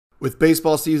With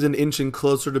baseball season inching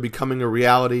closer to becoming a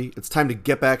reality, it's time to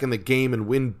get back in the game and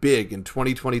win big in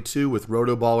 2022 with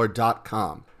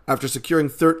Rotoballer.com. After securing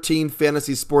 13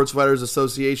 Fantasy Sports Writers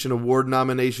Association award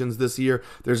nominations this year,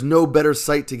 there's no better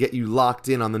site to get you locked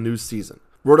in on the new season.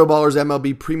 Rotoballer's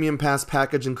MLB Premium Pass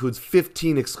package includes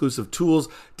 15 exclusive tools,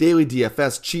 daily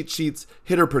DFS cheat sheets,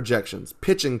 hitter projections,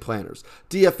 pitching planners,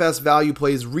 DFS value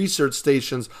plays, research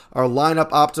stations, our lineup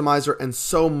optimizer, and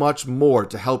so much more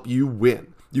to help you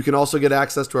win. You can also get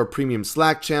access to our premium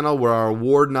Slack channel where our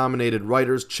award-nominated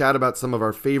writers chat about some of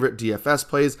our favorite DFS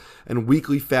plays and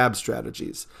weekly fab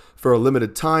strategies. For a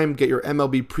limited time, get your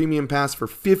MLB Premium Pass for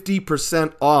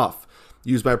 50% off.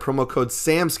 Use my promo code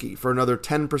SAMSKI for another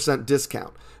 10%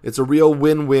 discount. It's a real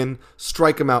win-win.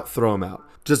 Strike 'em out, throw 'em out.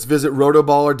 Just visit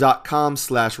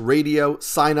rotoballer.com/radio,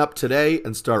 sign up today,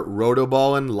 and start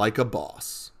rotoballing like a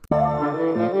boss.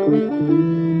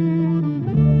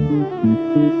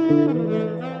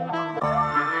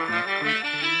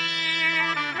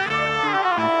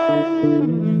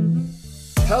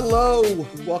 Hello,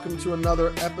 welcome to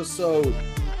another episode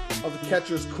of the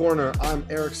Catcher's Corner. I'm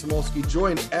Eric Samolsky,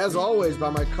 joined as always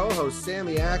by my co-host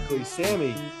Sammy Ackley.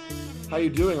 Sammy, how you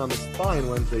doing on this fine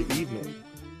Wednesday evening?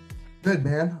 Good,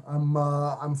 man.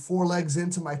 I'm 4 legs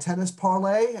into my tennis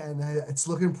parlay, and it's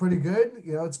looking pretty good.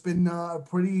 You know, it's been a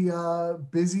pretty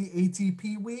busy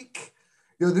ATP week.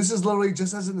 You know, this is literally,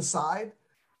 just as an aside,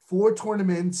 4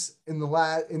 tournaments in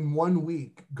 1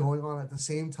 week going on at the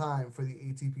same time for the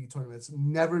ATP tournaments.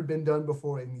 Never been done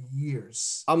before in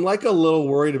years. I'm like a little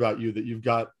worried about you that you've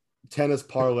got tennis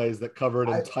parlays that cover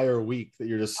an entire week that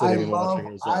you're just sitting and watching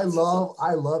results.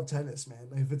 I love tennis, man.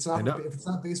 If it's not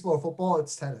baseball or football,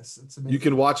 it's tennis. It's amazing. You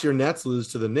can watch your Nets lose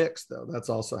to the Knicks, though. That's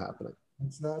also happening.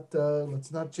 Let's not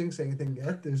jinx anything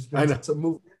yet. There's been some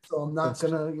movement, so I'm not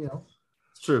gonna.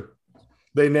 It's true.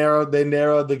 They narrowed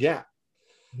the gap.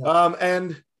 Yeah.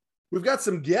 And we've got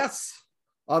some guests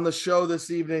on the show this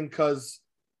evening because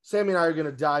Sammy and I are going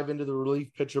to dive into the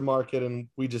relief pitcher market, and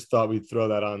we just thought we'd throw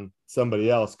that on somebody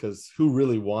else because who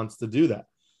really wants to do that?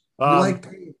 We like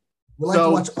to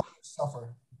watch others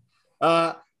suffer.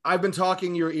 I've been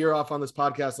talking your ear off on this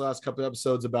podcast the last couple of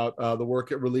episodes about the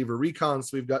work at Reliever Recon.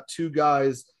 So we've got 2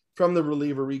 guys from the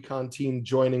Reliever Recon team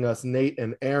joining us, Nate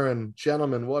and Aaron.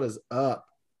 Gentlemen, what is up?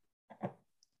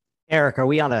 Eric, are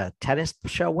we on a tennis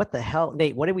show? What the hell?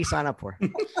 Nate, what did we sign up for? I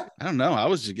don't know. I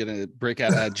was just going to break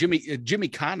out Jimmy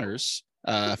Connors,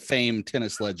 famed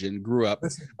tennis legend, grew up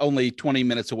only 20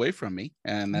 minutes away from me.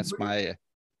 And that's my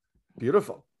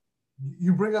beautiful.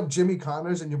 You bring up Jimmy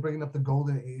Connors and you're bringing up the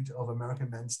golden age of American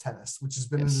men's tennis, which has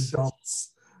been in the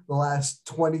dumps the last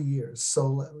 20 years.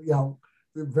 So,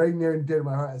 very near and dear to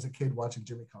my heart as a kid watching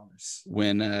Jimmy Connors.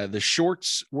 When the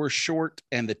shorts were short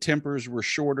and the tempers were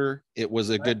shorter, it was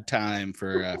a good time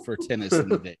for tennis in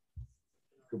the day.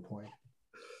 Good point.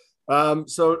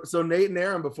 So Nate and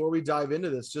Aaron, before we dive into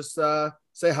this, just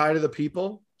say hi to the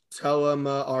people. Tell them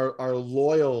our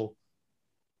loyal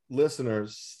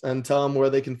listeners and tell them where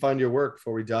they can find your work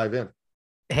before we dive in.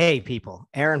 Hey, people.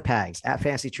 Aaron Pags at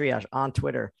Fantasy Triage on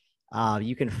Twitter.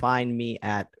 You can find me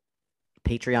at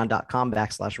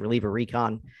patreon.com/reliever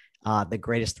recon. The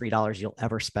greatest $3 you'll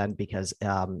ever spend because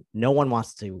no one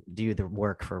wants to do the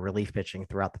work for relief pitching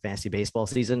throughout the fantasy baseball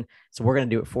season. So we're going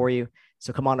to do it for you.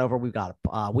 So come on over. We've got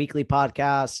a weekly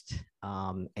podcast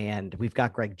and we've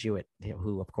got Greg Jewett,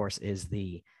 who of course is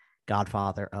the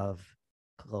godfather of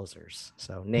closers.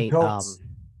 So Nate,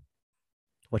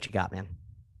 what you got, man?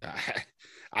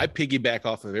 I piggyback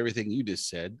off of everything you just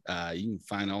said. You can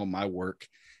find all my work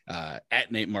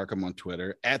at Nate Markham on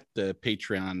Twitter, at the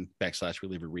Patreon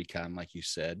 /reliever recon, like you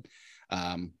said.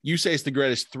 You say it's the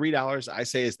greatest $3. I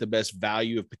say it's the best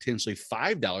value of potentially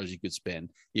 $5 you could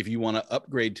spend if you want to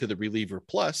upgrade to the Reliever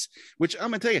Plus, which I'm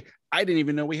going to tell you, I didn't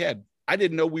even know we had. I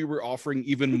didn't know we were offering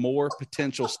even more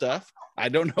potential stuff. I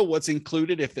don't know what's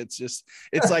included. If it's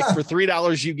like for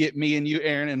 $3 you get me and you,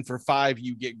 Aaron, and for $5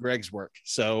 you get Greg's work.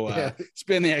 So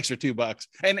spend the extra $2.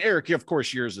 And Eric, of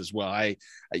course, yours as well.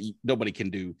 Nobody can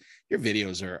do your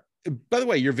videos. By the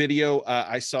way, your video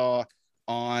I saw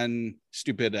on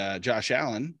stupid Josh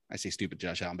Allen. I say stupid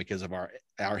Josh Allen because of our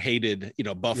hated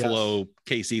Buffalo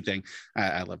KC thing.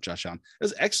 I love Josh Allen. It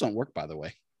was excellent work, by the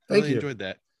way. Thank you. Enjoyed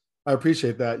that. I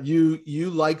appreciate that.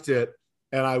 You liked it,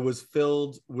 and I was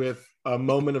filled with a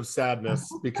moment of sadness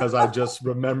because I just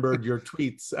remembered your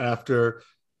tweets after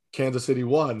Kansas City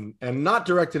won, and not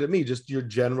directed at me, just your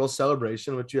general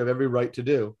celebration, which you have every right to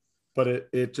do. But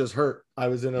it just hurt. I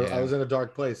was in a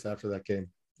dark place after that game.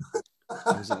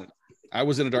 I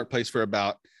was in a dark place for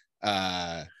about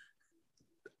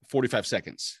 45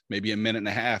 seconds, maybe a minute and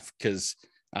a half, because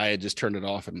I had just turned it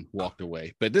off and walked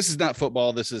away. But this is not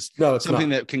football. This is it's something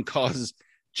not. that can cause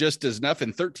just as enough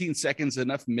in 13 seconds,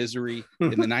 enough misery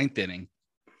in the ninth inning.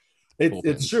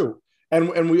 It's true.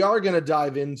 And we are going to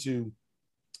dive into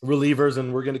relievers,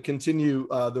 and we're going to continue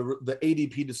the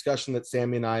ADP discussion that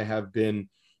Sammy and I have been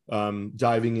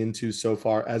diving into so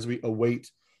far as we await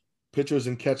pitchers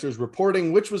and catchers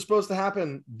reporting, which was supposed to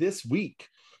happen this week.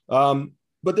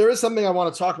 But there is something I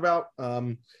want to talk about.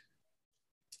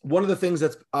 One of the things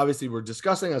that's obviously we're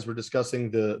discussing as we're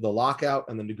discussing the lockout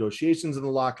and the negotiations in the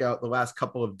lockout the last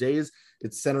couple of days,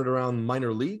 it's centered around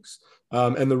minor leagues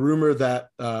and the rumor that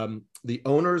the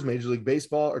owners, Major League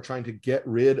Baseball, are trying to get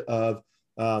rid of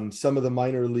some of the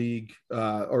minor league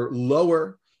or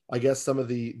lower, I guess, some of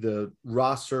the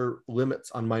roster limits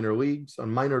on minor leagues,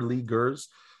 on minor leaguers.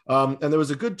 And there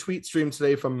was a good tweet stream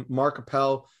today from Mark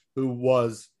Appel, who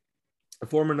was a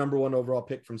former number 1 overall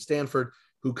pick from Stanford,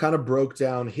 who kind of broke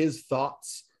down his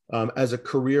thoughts as a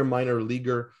career minor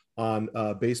leaguer on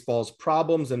baseball's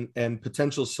problems and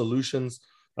potential solutions.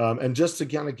 And just to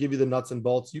kind of give you the nuts and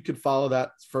bolts, you could follow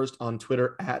that first on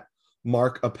Twitter at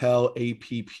Mark Appel,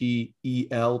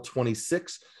 APPEL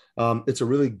 26. It's a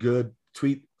really good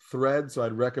tweet thread, so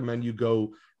I'd recommend you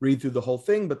go read through the whole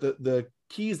thing. But the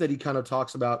keys that he kind of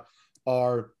talks about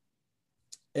are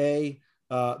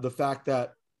the fact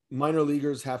that minor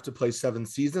leaguers have to play 7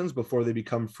 seasons before they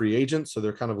become free agents. So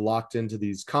they're kind of locked into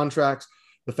these contracts.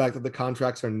 The fact that the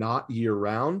contracts are not year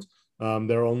round.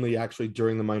 They're only actually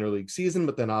during the minor league season,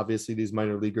 but then obviously these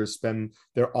minor leaguers spend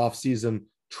their off season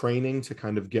training to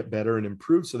kind of get better and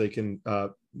improve so they can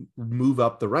move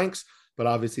up the ranks, but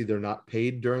obviously they're not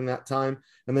paid during that time.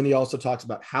 And then he also talks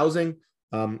about housing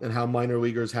and how minor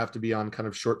leaguers have to be on kind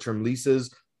of short-term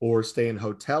leases or stay in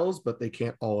hotels, but they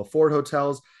can't all afford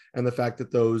hotels. And the fact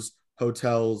that those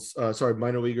hotels,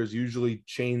 minor leaguers usually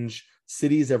change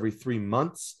cities every 3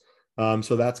 months.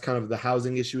 So that's kind of the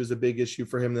housing issue is a big issue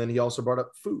for him. And then he also brought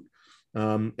up food.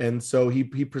 And so he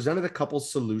presented a couple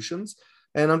solutions.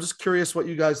 And I'm just curious what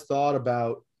you guys thought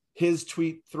about his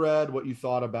tweet thread, what you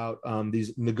thought about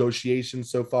these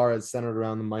negotiations so far as centered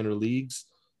around the minor leagues.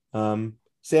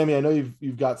 Sammy, I know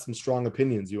you've got some strong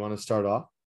opinions. You want to start off?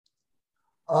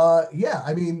 Yeah,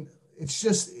 I mean, it's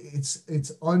just it's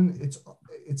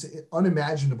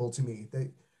unimaginable to me that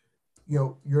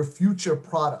your future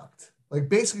product, like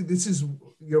basically this is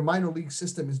your minor league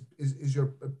system is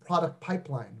your product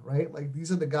pipeline, right? Like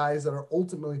these are the guys that are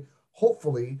ultimately,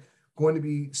 hopefully, going to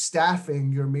be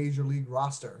staffing your major league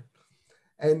roster.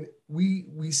 And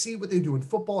we see what they do in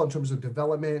football in terms of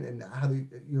development and how they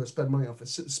spend money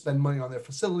on their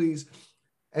facilities.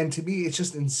 And to me, it's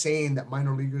just insane that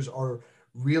minor leaguers are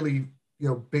really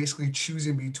basically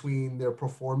choosing between their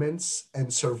performance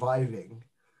and surviving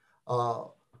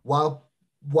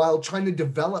while trying to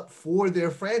develop for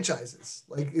their franchises.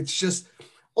 Like it's just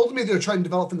ultimately they're trying to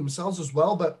develop for themselves as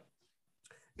well, but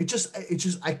it just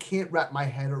I can't wrap my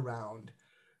head around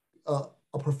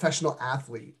a professional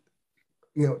athlete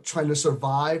trying to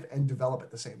survive and develop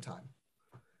at the same time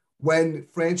when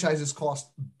franchises cost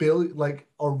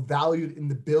are valued in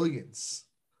the billions.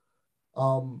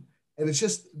 And it's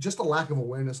just a lack of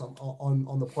awareness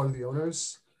on the part of the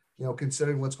owners,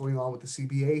 considering what's going on with the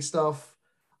CBA stuff,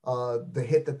 the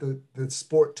hit that the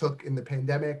sport took in the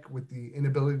pandemic with the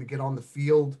inability to get on the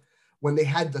field when they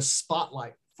had the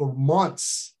spotlight for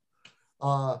months,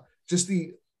 just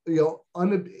the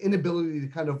inability to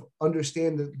kind of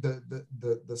understand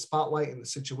the spotlight and the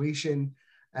situation.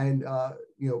 And,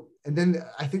 and then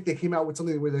I think they came out with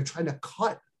something where they're trying to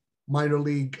cut minor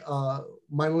league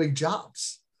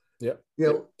jobs. Yeah.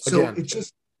 So it's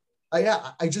just,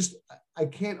 I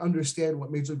can't understand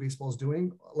what Major League Baseball is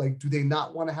doing. Like, do they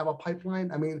not want to have a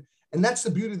pipeline? I mean, and that's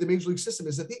the beauty of the Major League system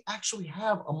is that they actually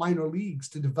have a minor leagues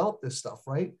to develop this stuff,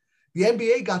 right? The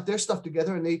NBA got their stuff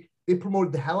together and they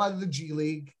promoted the hell out of the G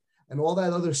League and all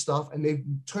that other stuff. And they've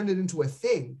turned it into a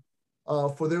thing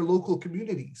for their local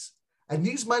communities. And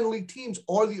these minor league teams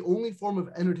are the only form of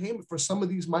entertainment for some of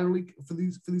these minor league, for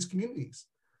these communities.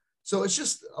 So it's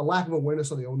just a lack of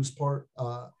awareness on the owner's part.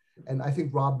 And I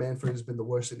think Rob Manfred has been the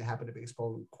worst thing to happen to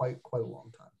baseball in quite a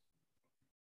long time.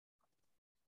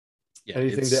 Yeah,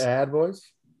 anything to add, boys?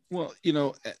 Well,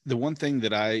 the one thing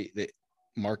that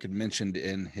Mark had mentioned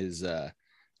in his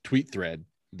tweet thread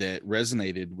that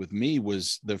resonated with me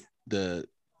was the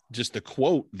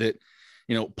quote that,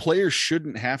 players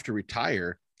shouldn't have to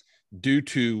retire due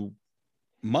to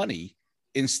money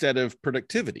instead of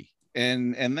productivity.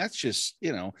 And that's just,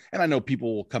 and I know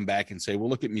people will come back and say, well,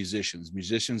 look at musicians,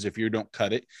 if you don't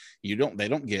cut it, they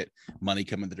don't get money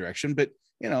coming the direction, but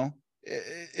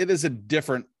it is a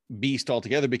different beast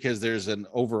altogether, because there's an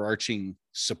overarching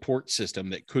support system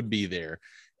that could be there.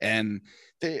 And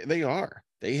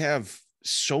they have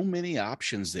so many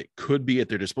options that could be at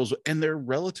their disposal, and they're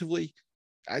relatively,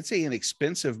 I'd say,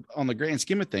 inexpensive on the grand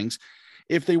scheme of things.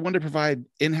 If they wanted to provide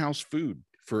in-house food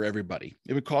for everybody,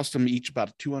 it would cost them each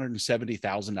about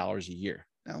 $270,000 a year.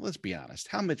 Now, let's be honest.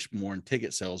 How much more in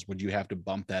ticket sales would you have to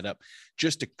bump that up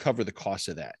just to cover the cost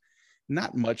of that?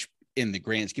 Not much in the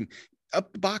grand scheme.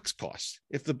 Up the box costs.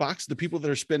 If the people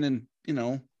that are spending,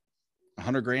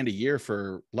 $100,000 a year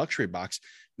for luxury box,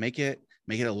 make it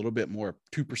a little bit more,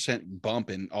 2% bump,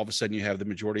 and all of a sudden you have the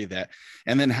majority of that.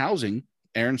 And then housing.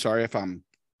 Aaron, sorry if I'm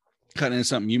cutting into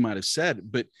something you might have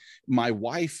said, but my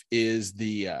wife is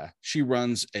she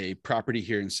runs a property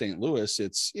here in St. Louis.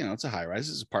 It's a high rise,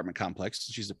 it's an apartment complex.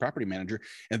 She's the property manager,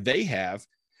 and they have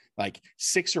like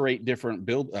 6 or 8 different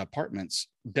apartments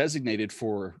designated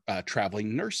for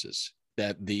traveling nurses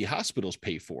that the hospitals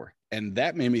pay for. And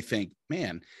that made me think,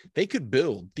 man, they could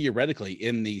build theoretically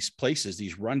in these places,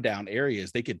 these rundown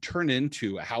areas, they could turn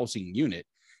into a housing unit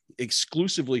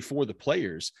exclusively for the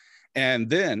players. And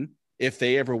then if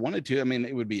they ever wanted to,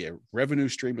 it would be a revenue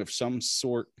stream of some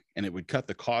sort, and it would cut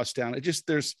the cost down. It just,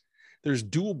 there's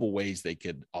doable ways they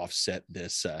could offset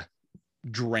this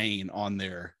drain on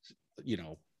their,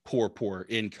 poor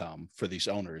income for these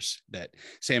owners. That,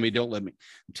 Sammy, don't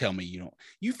tell me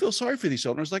you feel sorry for these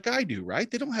owners like I do, right?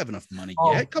 They don't have enough money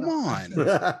yet. Come on.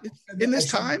 In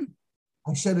this time,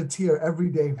 I shed a tear every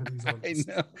day for these owners. I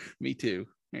know. Me too.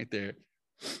 Right there.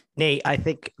 Nate, I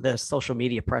think the social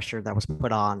media pressure that was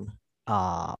put on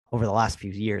over the last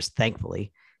few years,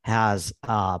 thankfully, has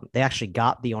they actually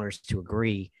got the owners to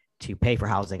agree to pay for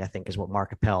housing, I think is what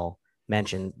Mark Appel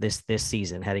mentioned this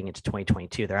season heading into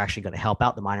 2022. They're actually going to help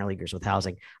out the minor leaguers with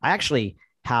housing. I actually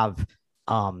have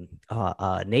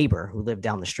a neighbor who lived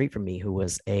down the street from me who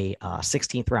was a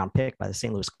 16th round pick by the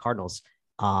St. Louis Cardinals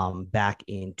back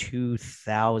in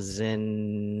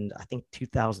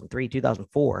 2003,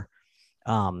 2004.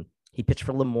 He pitched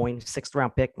for Lemoyne, 6th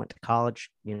round pick, went to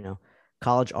college,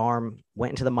 college arm,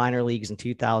 went into the minor leagues in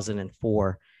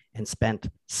 2004 and spent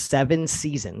 7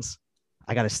 seasons.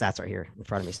 I got his stats right here in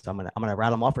front of me, so I'm gonna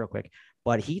rattle them off real quick.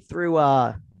 But he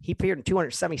appeared in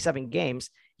 277 games.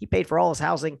 He paid for all his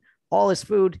housing, all his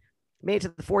food, made it to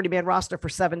the 40-man roster for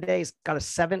 7 days, got a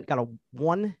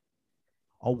 1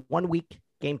 week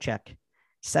game check,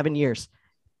 7 years,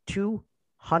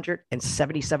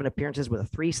 277 appearances with a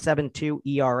 3.72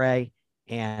 ERA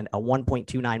and a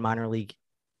 1.29 minor league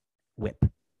whip.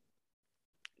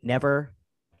 Never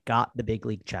got the big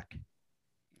league check.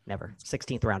 Never.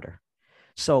 16th rounder.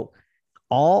 So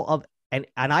and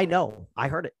I know, I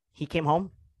heard it. He came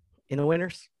home in the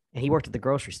winters and he worked at the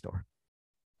grocery store.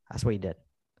 That's what he did.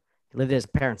 He lived at his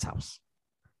parents' house.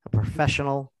 A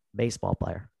professional baseball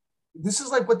player. This is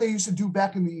like what they used to do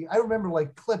back I remember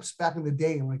like clips back in the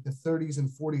day in like the 30s and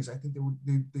 40s. I think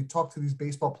they talked to these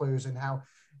baseball players and how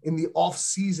in the off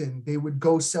season they would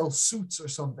go sell suits or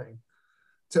something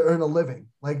to earn a living.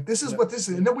 Like this is what this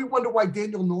is. And then we wonder why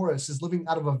Daniel Norris is living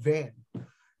out of a van,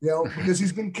 because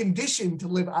he's been conditioned to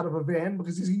live out of a van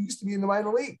because he used to be in the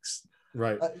minor leagues.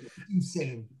 Right.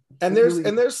 Insane. And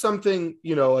there's something,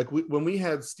 like when we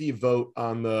had Steve Vogt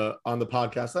on the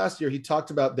podcast last year, he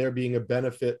talked about there being a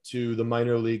benefit to the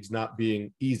minor leagues not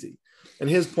being easy. And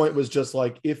his point was just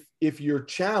like, if you're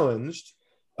challenged,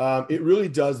 it really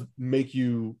does make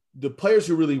the players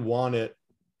who really want it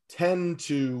tend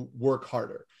to work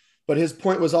harder. But his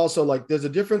point was also like, there's a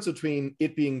difference between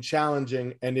it being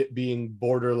challenging and it being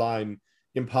borderline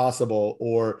impossible,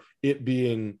 or it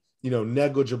being,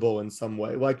 negligible in some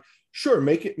way. Like, sure,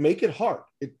 make it hard.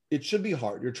 It should be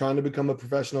hard. You're trying to become a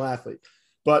professional athlete.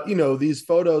 But, these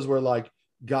photos where like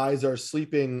guys are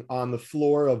sleeping on the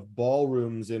floor of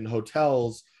ballrooms in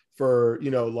hotels for,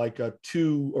 like a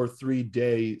 2 or 3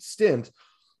 day stint,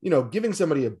 giving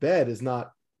somebody a bed is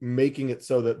not making it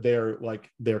so that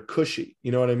they're cushy.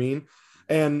 You know what I mean?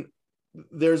 And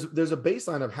there's a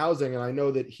baseline of housing. And I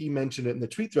know that he mentioned it in the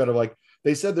tweet thread of like,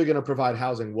 they said they're going to provide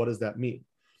housing. What does that mean?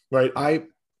 Right.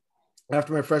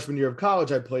 After my freshman year of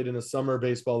college, I played in a summer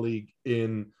baseball league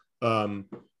in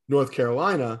North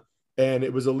Carolina. And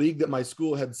it was a league that my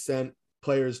school had sent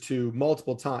players to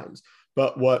multiple times.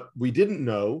 But what we didn't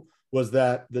know was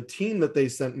that the team that they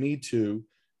sent me to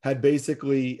had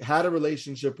basically had a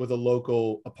relationship with a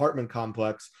local apartment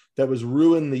complex that was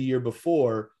ruined the year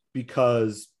before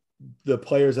because the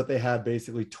players that they had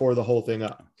basically tore the whole thing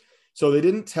up. So they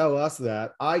didn't tell us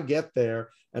that. I get there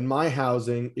and my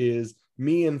housing is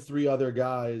me and 3 other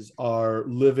guys are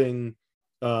living.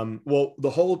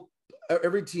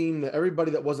 Every team,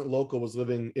 everybody that wasn't local was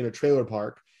living in a trailer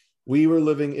park. We were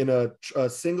living in a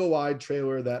single wide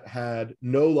trailer that had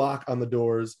no lock on the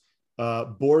doors,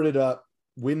 boarded up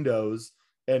windows,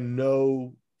 and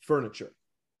no furniture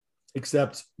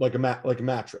except like a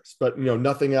mattress, but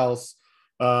nothing else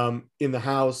in the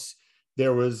house.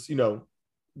 There was,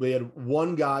 we had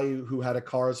one guy who had a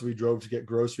car, so we drove to get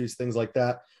groceries, things like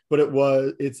that. But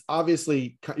it's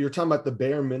obviously, you're talking about the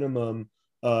bare minimum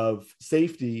of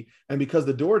safety. And because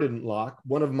the door didn't lock,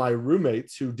 one of my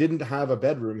roommates who didn't have a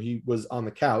bedroom, he was on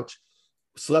the couch,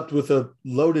 slept with a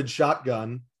loaded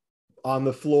shotgun on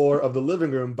the floor of the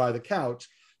living room by the couch.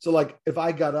 So like if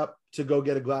I got up to go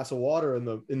get a glass of water in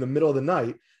the middle of the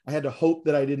night, I had to hope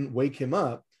that I didn't wake him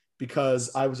up because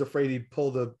I was afraid he'd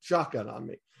pull the shotgun on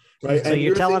me. Right. So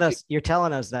you're telling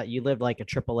us that you lived like a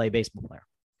AAA baseball player.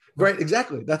 Right.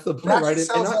 Exactly. That's the point. Right.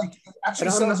 Sounds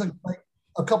like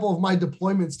a couple of my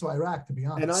deployments to Iraq, to be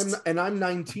honest. And I'm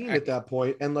 19 at that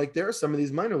point, and like there are some of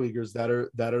these minor leaguers that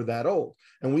are that old,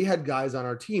 and we had guys on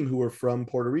our team who were from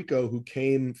Puerto Rico, who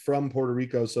came from Puerto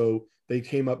Rico, so they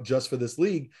came up just for this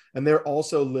league, and they're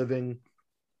also living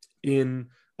in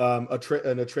a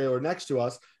trailer next to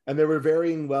us, and there were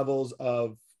varying levels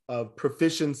of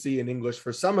proficiency in English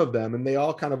for some of them, and they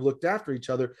all kind of looked after each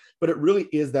other. But it really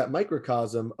is that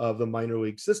microcosm of the minor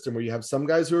league system where you have some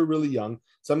guys who are really young,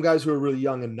 some guys who are really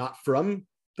young and not from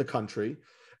the country,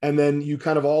 and then you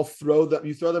kind of all throw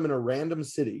them in a random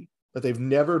city that they've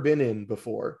never been in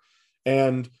before,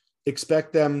 and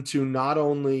expect them to not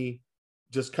only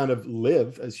just kind of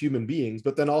live as human beings,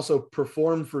 but then also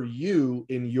perform for you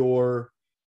in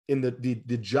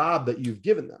the job that you've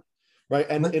given them. Right.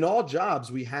 And in all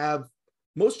jobs,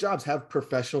 most jobs have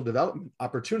professional development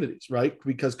opportunities, right?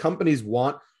 Because companies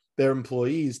want their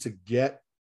employees to get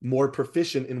more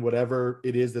proficient in whatever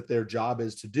it is that their job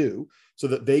is to do, so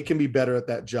that they can be better at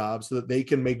that job, so that they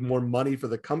can make more money for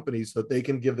the company, so that they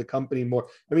can give the company more.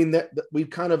 I mean, that we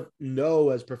kind of know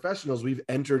as professionals, we've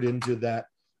entered into that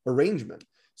arrangement.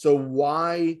 So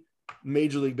why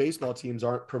Major League Baseball teams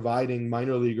aren't providing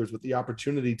minor leaguers with the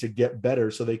opportunity to get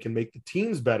better, so they can make the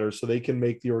teams better, so they can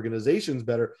make the organizations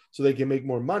better, so they can make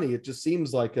more money? It just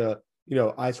seems like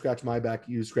I scratch my back,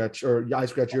 you scratch, or I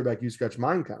scratch your back, you scratch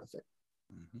mine kind of thing.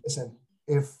 Listen,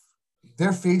 if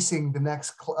they're facing the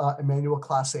next Emmanuel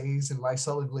Clases and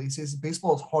Raisel Iglesias,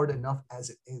 baseball is hard enough as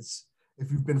it is.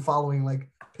 If you've been following like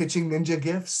pitching ninja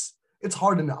gifts, it's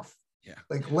hard enough. Yeah.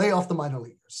 Like lay off the minor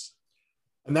leaguers.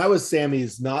 And that was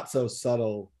Sammy's not so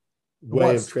subtle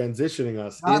way of transitioning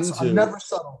us into. I'm never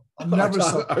subtle.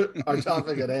 Our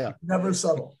topic at hand. Never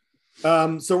subtle.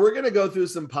 So we're going to go through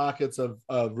some pockets of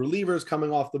relievers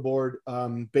coming off the board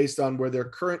based on where their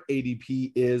current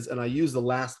ADP is. And I use the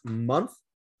last month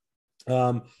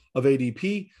of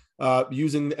ADP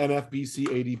using the NFBC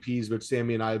ADPs, which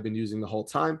Sammy and I have been using the whole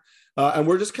time. And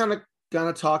we're just kind of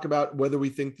going to talk about whether we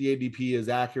think the ADP is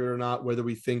accurate or not, whether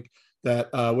we think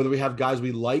that whether we have guys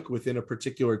we like within a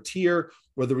particular tier,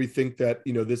 whether we think that,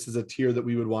 this is a tier that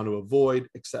we would want to avoid,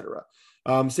 etc.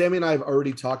 Sammy and I have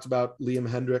already talked about Liam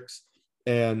Hendriks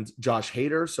and Josh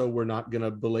Hader, so we're not going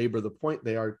to belabor the point.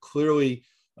 They are clearly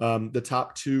the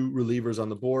top two relievers on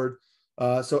the board.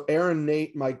 So Aaron,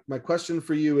 Nate, my question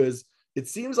for you is, it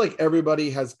seems like everybody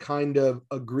has kind of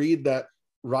agreed that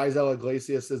Raisel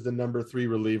Iglesias is the number 3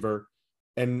 reliever.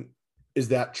 And is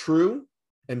that true?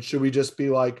 And should we just be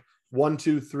like 1,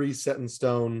 2, 3 set in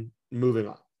stone, moving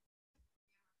on?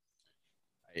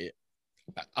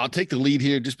 I'll take the lead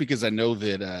here just because I know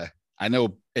that I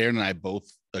know Aaron and I both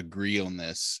agree on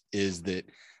this, is that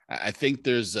I think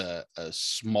there's a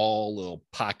small little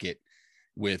pocket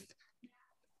with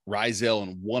Raisel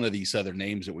and one of these other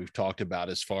names that we've talked about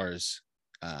as far as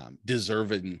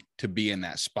deserving to be in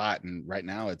that spot. And right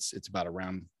now it's about a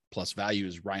round plus value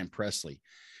is Ryan Presley.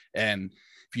 And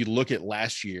if you look at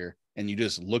last year and you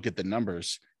just look at the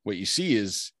numbers, what you see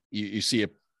is you see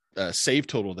a save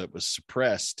total that was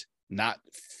suppressed, not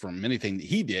from anything that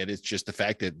he did. It's just the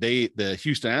fact that the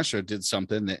Houston Astros did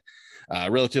something that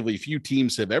relatively few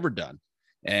teams have ever done.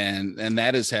 And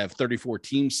that is have 34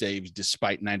 team saves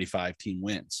despite 95 team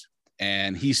wins.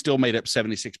 And he still made up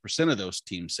 76% of those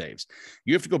team saves.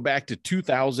 You have to go back to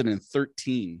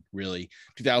 2013, really.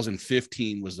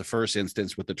 2015 was the first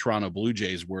instance with the Toronto Blue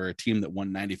Jays where a team that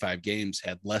won 95 games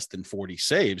had less than 40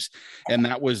 saves. And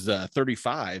that was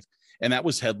 35. And that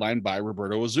was headlined by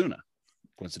Roberto Ozuna.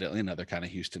 Coincidentally, another kind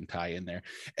of Houston tie in there.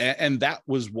 And that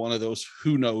was one of those,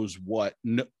 who knows what,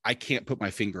 no, I can't put my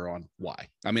finger on why.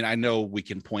 I mean, I know we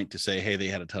can point to say, hey, they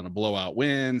had a ton of blowout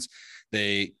wins.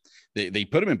 They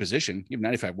put them in position. You have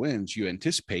 95 wins. You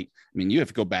anticipate. I mean, you have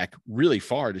to go back really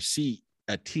far to see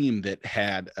a team that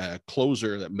had a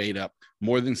closer that made up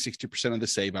more than 60% of the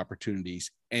save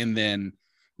opportunities, and then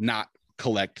not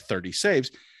collect 30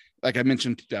 saves. Like I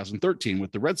mentioned, 2013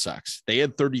 with the Red Sox, they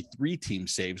had 33 team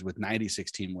saves with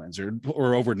 96 team wins,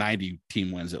 or over 90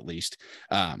 team wins at least,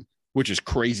 which is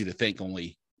crazy to think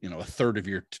only, a third of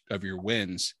your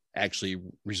wins actually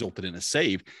resulted in a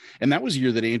save. And that was a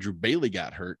year that Andrew Bailey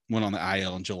got hurt, went on the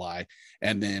IL in July,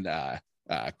 and then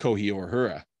Koji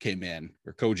Ohura came in,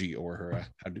 or Koji Ohura,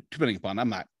 depending upon, I'm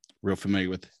not real familiar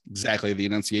with exactly the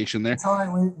enunciation there. It's all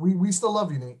right. We still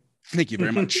love you, Nate. Thank you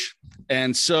very much.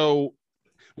 And so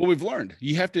what we've learned,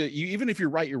 even if you're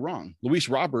right, you're wrong. Luis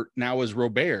Robert now is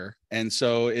Robert. And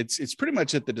so it's pretty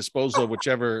much at the disposal of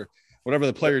whatever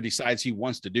the player decides he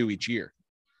wants to do each year.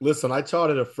 Listen, I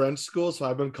taught at a French school, so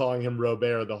I've been calling him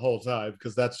Robert the whole time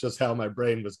because that's just how my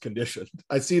brain was conditioned.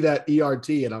 I see that ERT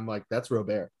and I'm like, that's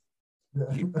Robert.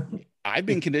 I've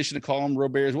been conditioned to call him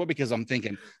Robert as well because I'm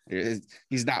thinking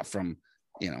he's not from,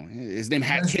 his name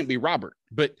can't be Robert,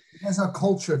 but he's not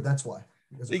cultured. That's why.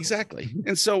 Exactly.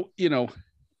 And so,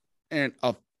 and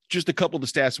just a couple of the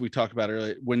stats we talked about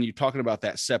earlier, when you're talking about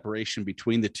that separation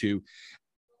between the two,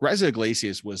 Raisel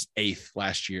Iglesias was 8th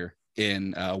last year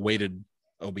in weighted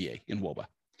OBA in WOBA.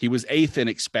 He was 8th in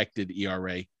expected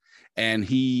ERA. And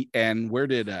where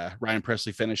did Ryan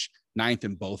Pressly finish? 9th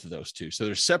in both of those two. So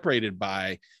they're separated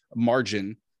by a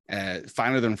margin,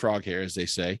 finer than frog hair, as they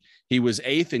say. He was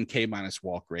 8th in K-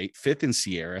 walk rate, 5th in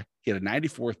Sierra. He had a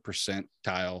 94th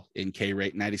percentile in K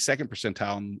rate, 92nd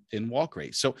percentile in walk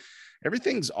rate. So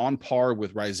everything's on par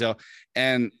with Raisel.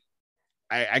 And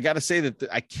I got to say that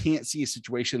I can't see a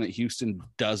situation that Houston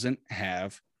doesn't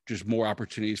have just more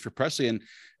opportunities for Pressly. And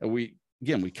we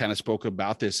kind of spoke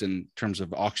about this in terms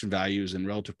of auction values and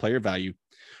relative player value.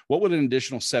 What would an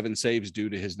additional 7 saves do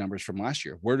to his numbers from last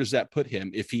year? Where does that put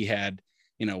him if he had,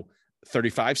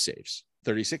 35 saves,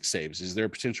 36 saves? Is there a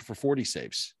potential for 40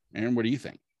 saves? Aaron, what do you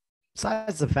think?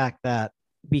 Besides the fact that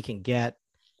we can get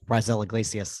Raisel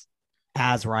Iglesias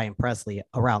as Ryan Pressly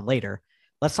around later,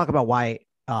 let's talk about why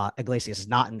Iglesias is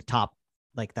not in the top,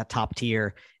 like that top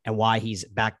tier, and why he's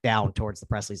back down towards the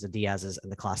Presleys, the Diaz's,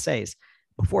 and the Class A's.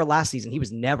 Before last season, he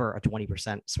was never a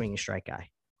 20% swinging strike guy.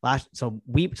 So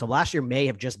last year may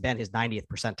have just been his 90th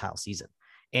percentile season.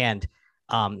 And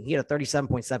he had a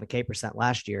 37.7 K%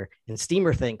 last year. And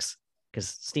Steamer thinks, because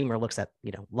Steamer looks at,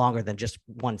 longer than just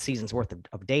one season's worth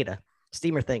of data.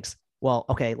 Steamer thinks, well,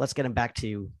 okay, let's get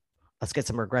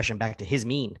some regression back to his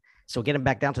mean. So get him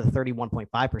back down to the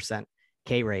 31.5%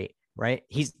 K rate, right?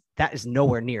 That is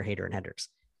nowhere near Hader and Hendricks.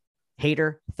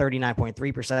 Hader,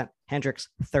 39.3%, Hendricks,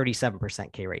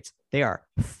 37% K rates. They are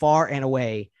far and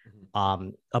away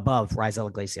above Raisel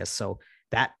Iglesias. So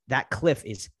that cliff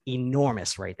is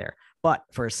enormous right there. But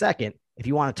for a second, if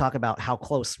you want to talk about how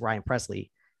close Ryan Pressly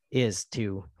is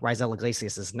to Raisel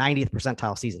Iglesias' 90th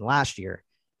percentile season last year,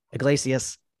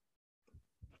 Iglesias,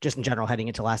 just in general, heading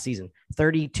into last season,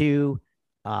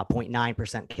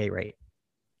 32.9% K rate.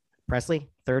 Pressly,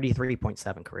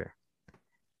 33.7 career.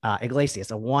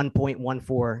 Iglesias, a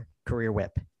 1.14 career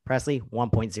whip. Pressly,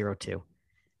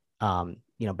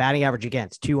 1.02. Batting average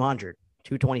against 200,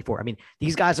 224. I mean,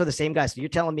 these guys are the same guys. So you're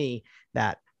telling me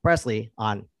that Pressly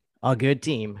on a good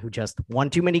team who just won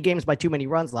too many games by too many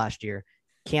runs last year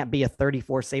can't be a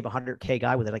 34 save 100K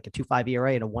guy with like a 2.5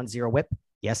 ERA and a 1.0 whip?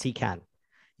 Yes, he can.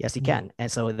 Yes, he can.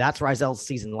 And so that's Raisel's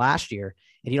season last year,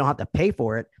 and you don't have to pay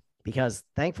for it because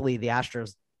thankfully the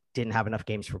Astros didn't have enough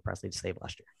games for Pressly to save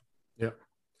last year. Yeah.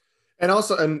 And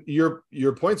also, and your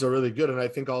points are really good. And I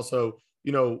think also,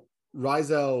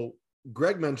 Raisel,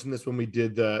 Greg mentioned this when we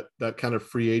did that kind of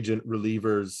free agent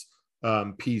relievers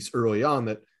piece early on,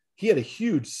 that he had a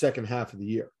huge second half of the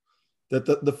year. That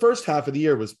the first half of the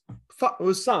year was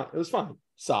fine,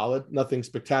 solid, nothing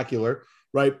spectacular,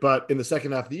 right? But in the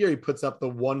second half of the year, he puts up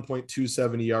the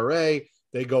 1.27 ERA.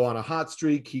 They go on a hot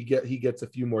streak. He gets a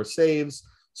few more saves.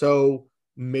 So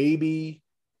maybe,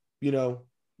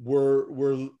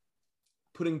 we're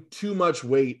putting too much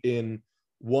weight in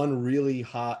one really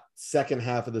hot second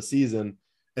half of the season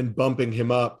and bumping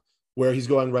him up where he's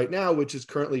going right now, which is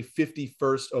currently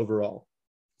 51st overall.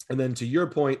 And then to your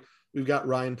point, we've got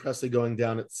Ryan Pressly going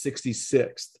down at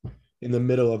 66th in the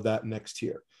middle of that next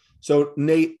tier. So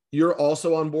Nate, you're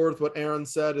also on board with what Aaron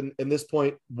said. And at this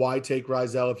point, why take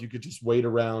Raisel if you could just wait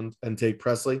around and take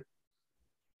Pressly?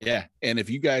 Yeah. And if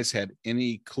you guys had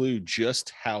any clue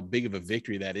just how big of a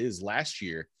victory that is last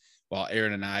year, while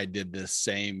Aaron and I did the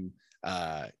same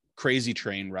crazy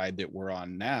train ride that we're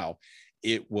on now,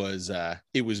 it was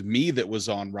me that was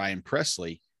on Ryan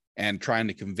Pressly and trying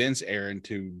to convince Aaron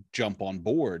to jump on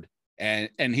board.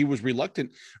 And he was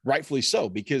reluctant, rightfully so,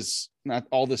 because not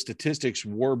all the statistics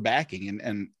were backing.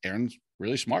 And Aaron's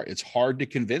really smart. It's hard to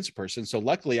convince a person. So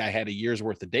luckily I had a year's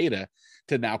worth of data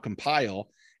to now compile.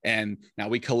 And now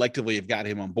we collectively have got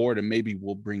him on board, and maybe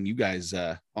we'll bring you guys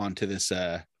onto this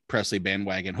Presley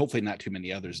bandwagon. Hopefully not too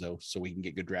many others though, so we can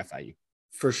get good draft value.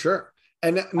 For sure.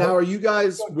 And now are you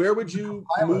guys, where would you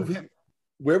move him?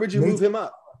 Where would you move him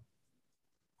up?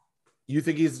 You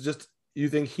think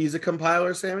he's a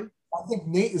compiler, Sammy? I think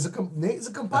Nate is a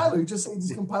compiler. He just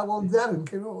compiled on that and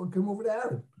came over to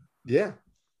Aaron. Yeah.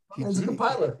 He's a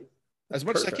compiler. As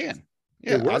much as I can.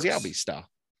 Yeah, Ozzy Albies style.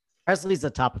 Presley's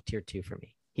the top of tier 2 for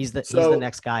me. He's the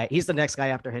next guy. He's the next guy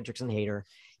after Hendricks and Hader.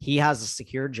 He has a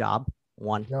secure job.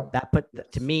 One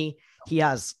to me, he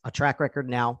has a track record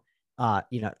now.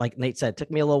 Like Nate said, it took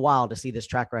me a little while to see this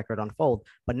track record unfold,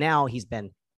 but now he's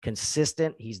been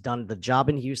consistent. He's done the job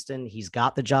in Houston. He's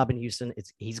got the job in Houston.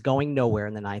 He's going nowhere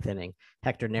in the 9th inning.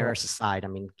 Hector Neris aside, I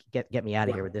mean, get me out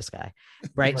of here with this guy,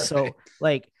 right? So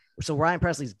Ryan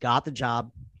Presley's got the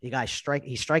job. The guy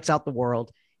strikes out the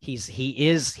world. He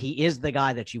is the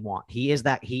guy that you want. He is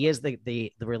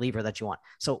the reliever that you want.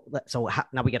 So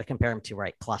now we got to compare him to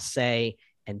Clase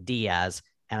and Diaz.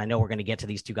 And I know we're going to get to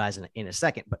these two guys in a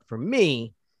second, but for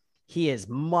me, he's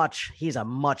a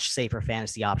much safer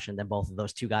fantasy option than both of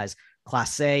those two guys.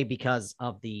 Clase because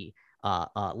of the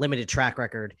limited track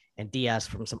record, and Diaz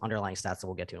from some underlying stats that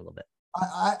we'll get to in a little bit.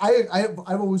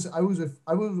 I've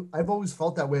always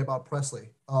felt that way about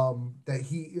Presley. That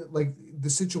he, like, the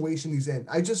situation he's in.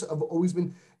 I've always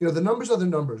been, the numbers are the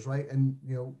numbers, right? And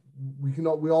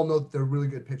we all know that they're really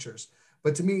good pitchers.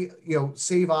 But to me,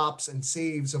 save ops and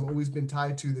saves have always been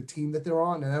tied to the team that they're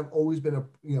on, and I've always been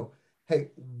hey,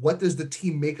 what does the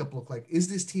team makeup look like? Is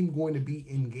this team going to be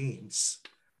in games,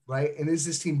 right? And is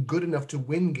this team good enough to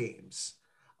win games?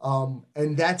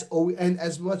 And that's always, and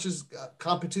as much as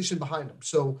competition behind them.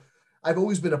 So I've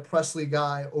always been a Presley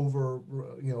guy over,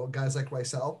 guys like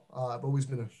Rysel. I've always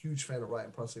been a huge fan of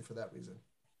Ryan Presley for that reason.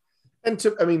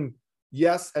 And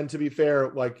yes. And to be fair,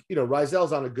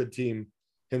 Rysel's on a good team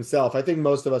himself. I think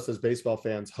most of us as baseball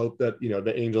fans hope that,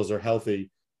 the Angels are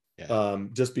healthy,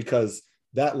 just because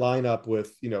that lineup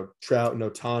with, Trout and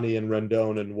Ohtani and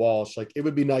Rendon and Walsh, it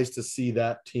would be nice to see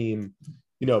that team,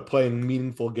 playing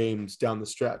meaningful games down the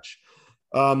stretch.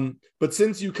 But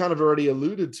since you kind of already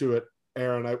alluded to it,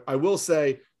 Aaron, I will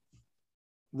say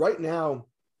right now,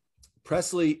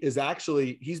 Presley is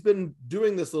he's been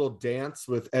doing this little dance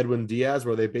with Edwin Diaz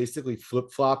where they basically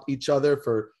flip-flop each other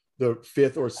for the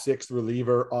 5th or 6th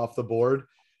reliever off the board.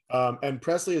 And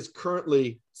Presley is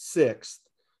currently 6th,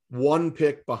 1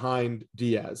 pick behind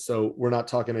Diaz. So we're not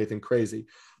talking anything crazy.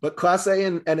 But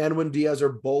Clase and Edwin Diaz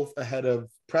are both ahead of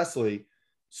Presley.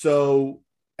 So,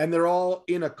 and they're all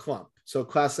in a clump. So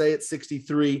Clase at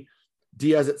 63,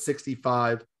 Diaz at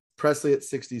 65, Presley at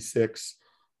 66.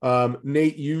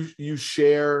 Nate, you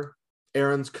share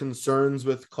Aaron's concerns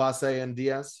with Clase and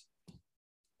Diaz?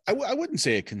 I wouldn't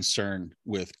say a concern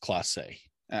with Clase.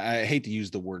 I hate to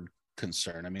use the word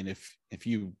concern. I mean, if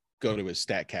you go to his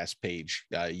StatCast page,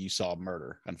 you saw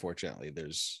murder. Unfortunately,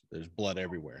 there's blood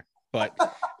everywhere. But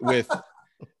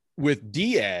with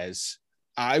Diaz,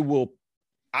 I will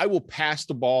pass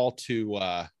the ball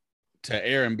to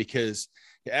Aaron, because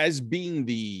as being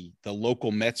the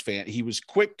local Mets fan, he was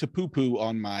quick to poo-poo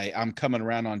on my I'm coming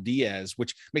around on Diaz,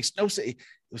 which makes no sense.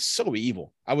 It was so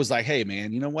evil. I was like, hey,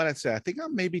 man, you know what? I said, I think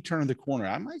I'm maybe turning the corner.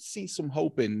 I might see some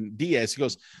hope in Diaz. He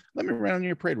goes, let me run on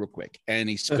your parade real quick. And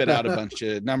he spit out a bunch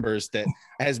of numbers that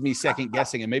has me second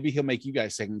guessing, and maybe he'll make you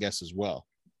guys second guess as well.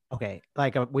 Okay.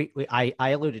 I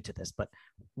alluded to this, but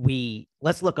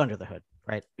let's look under the hood,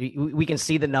 right? We can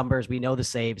see the numbers. We know the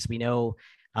saves. We know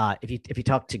if you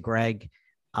talk to Greg,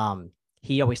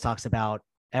 he always talks about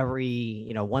every,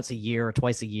 once a year or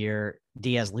twice a year,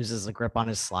 Diaz loses a grip on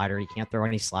his slider. He can't throw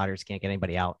any sliders, can't get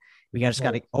anybody out. We just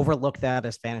got to overlook that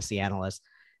as fantasy analysts.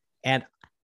 And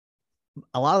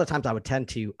a lot of the times I would tend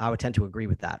to agree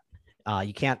with that.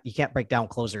 You can't break down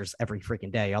closers every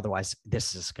freaking day. Otherwise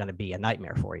this is going to be a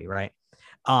nightmare for you. Right.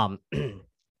 Got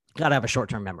to have a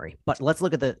short-term memory, but let's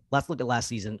look at last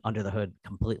season under the hood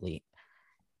completely.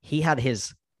 He had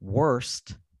his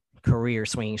worst career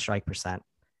swinging strike percent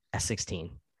at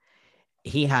 16.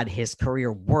 He had his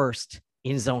career worst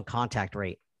in zone contact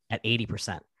rate at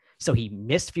 80%. So he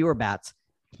missed fewer bats.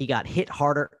 He got hit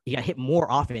harder. He got hit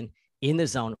more often in the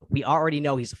zone. We already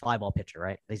know he's a fly ball pitcher,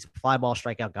 right? He's a fly ball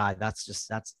strikeout guy. That's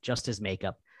just his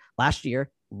makeup. Last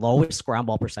year, lowest ground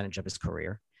ball percentage of his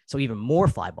career. So even more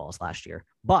fly balls last year.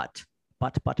 But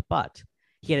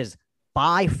he had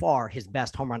by far his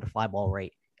best home run to fly ball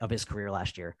rate of his career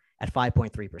last year at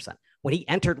 5.3%. When he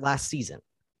entered last season,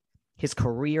 his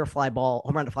career home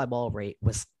run to fly ball rate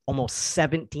was almost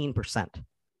 17%.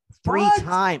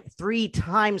 What? three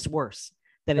times worse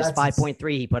than his That's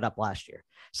 5.3 he put up last year.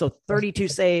 So 32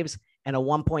 saves and a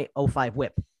 1.05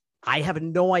 whip. I have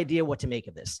no idea what to make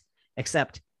of this,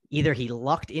 except either he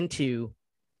lucked into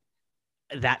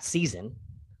that season,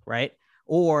 right?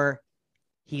 Or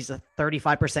he's a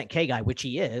 35% K guy, which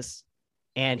he is,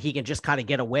 and he can just kind of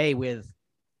get away with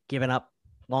giving up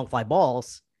long fly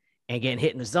balls and getting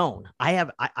hit in the zone.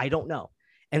 I don't know.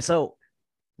 And so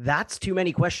that's too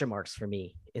many question marks for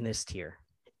me in this tier.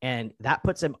 And that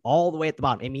puts him all the way at the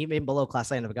bottom. I mean, even below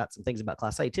Class A, and I've got some things about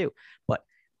Class A too. But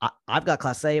I've got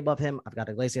Class A above him. I've got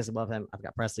Iglesias above him. I've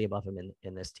got Presley above him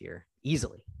in this tier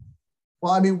easily.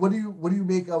 Well, I mean, what do you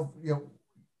make of,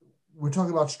 we're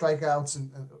talking about strikeouts and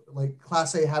like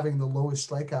Class A having the lowest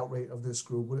strikeout rate of this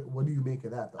group. What do you make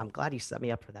of that, though? I'm glad you set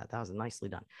me up for that. That was nicely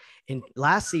done. In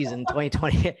last season,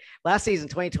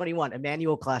 2021,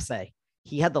 Emmanuel Class A,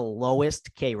 he had the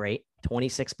lowest K rate,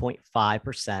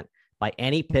 26.5% by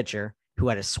any pitcher who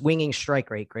had a swinging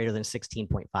strike rate greater than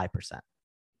 16.5%.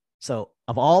 So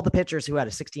of all the pitchers who had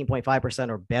a 16.5%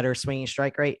 or better swinging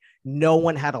strike rate, no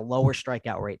one had a lower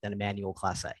strikeout rate than Emmanuel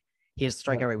Class A. His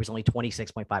strikeout rate was only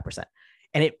 26.5%.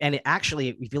 And it actually,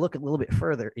 if you look a little bit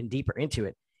further and deeper into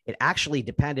it, it actually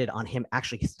depended on him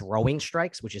actually throwing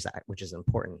strikes, which is an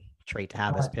important trait to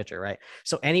have as a pitcher, right?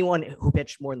 So anyone who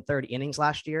pitched more than 30 innings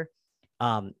last year,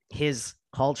 his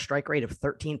called strike rate of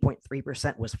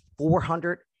 13.3% was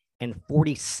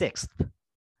 446th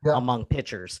among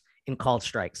pitchers in called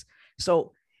strikes.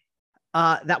 So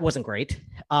that wasn't great.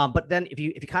 But then if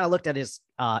you kind of looked at his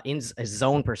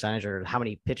zone percentage, or how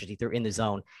many pitches he threw in the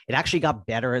zone, it actually got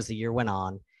better as the year went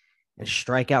on, and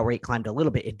strikeout rate climbed a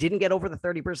little bit. It didn't get over the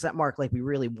 30% mark like we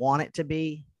really want it to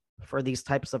be for these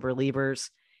types of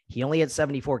relievers. He only had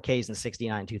 74 Ks in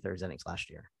 69 2/3 innings last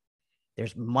year.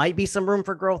 There's might be some room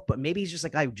for growth, but maybe he's just a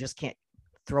guy who just can't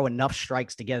throw enough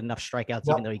strikes to get enough strikeouts,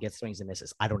 even though he gets swings and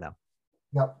misses. I don't know.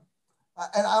 Yep.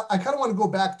 And I kind of want to go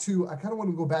back to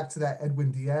that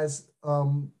Edwin Diaz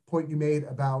point you made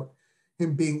about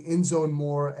him being in zone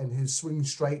more and his swing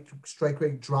strike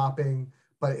rate dropping,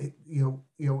 but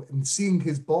and seeing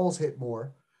his balls hit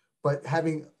more, but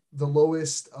having the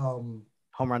lowest home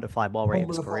run to fly ball rate of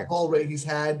his career. Ball rate he's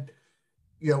had,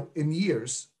 in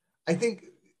years. I think,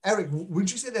 Eric,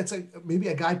 would you say that's like maybe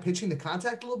a guy pitching to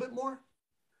contact a little bit more,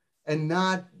 and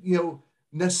not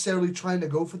necessarily trying to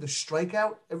go for the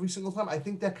strikeout every single time? I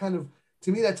think that kind of,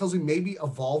 to me, that tells me maybe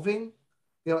evolving,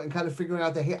 and kind of figuring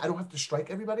out that, hey, I don't have to strike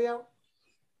everybody out.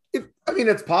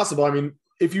 It's possible. I mean,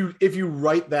 if you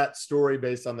write that story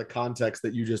based on the context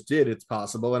that you just did, it's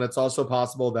possible. And it's also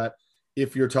possible that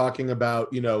if you're talking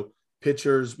about,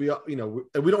 pitchers, we don't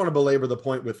want to belabor the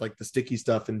point with like the sticky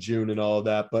stuff in June and all of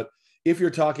that. But if you're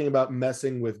talking about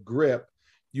messing with grip,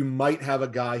 you might have a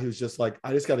guy who's just like,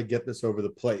 I just got to get this over the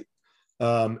plate.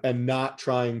 And not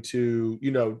trying to,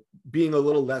 being a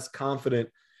little less confident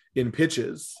in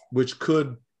pitches, which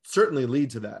could certainly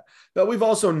lead to that. But we've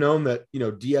also known that,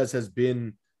 Diaz has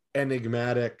been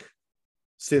enigmatic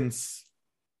since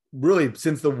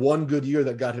the one good year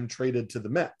that got him traded to the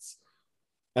Mets.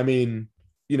 I mean,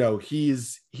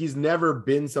 he's never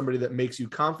been somebody that makes you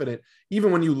confident.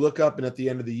 Even when you look up and at the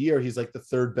end of the year, he's like the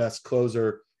third best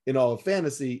closer in all of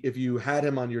fantasy. If you had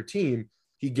him on your team,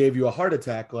 he gave you a heart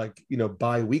attack, like,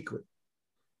 bi-weekly.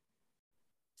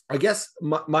 I guess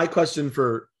my question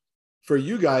for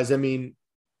you guys, I mean,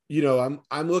 I'm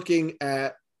looking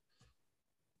at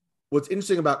what's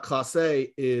interesting about Class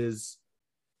A is,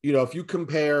 if you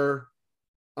compare,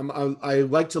 I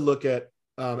like to look at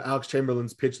Alex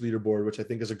Chamberlain's pitch leaderboard, which I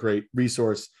think is a great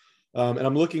resource. And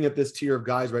I'm looking at this tier of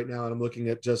guys right now, and I'm looking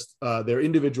at just their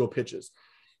individual pitches.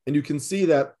 And you can see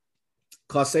that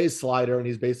Class A's slider, and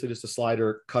he's basically just a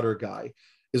slider cutter guy,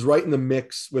 is right in the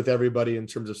mix with everybody in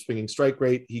terms of swinging strike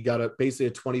rate. He got basically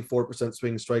a 24%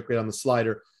 swinging strike rate on the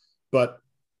slider, but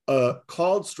a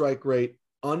called strike rate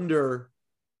under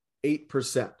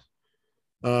 8%.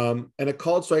 And a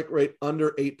called strike rate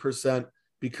under 8%,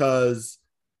 because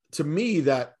to me,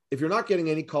 that if you're not getting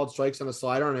any called strikes on a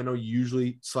slider, and I know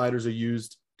usually sliders are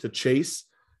used to chase,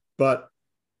 but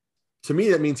to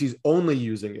me, that means he's only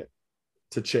using it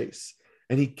to chase.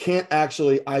 And he can't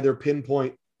actually either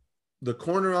pinpoint the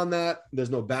corner on that. There's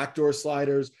no backdoor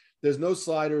sliders. There's no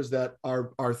sliders that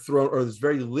are thrown, or there's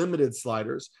very limited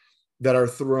sliders that are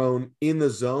thrown in the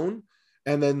zone.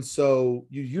 And then, so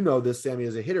you know this, Sammy,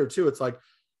 as a hitter too, it's like,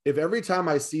 if every time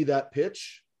I see that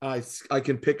pitch, I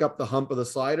can pick up the hump of the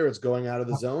slider, it's going out of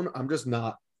the zone, I'm just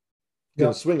not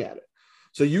going to swing at it.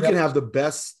 So you can have the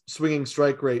best swinging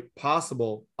strike rate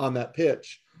possible on that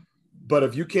pitch, but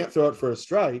if you can't throw it for a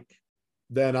strike,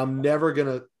 then I'm never going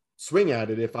to swing at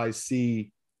it if I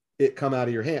see it come out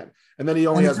of your hand. And then he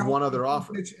only has one other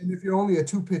offer. And if you're only a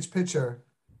 2-pitch pitcher,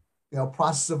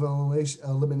 process of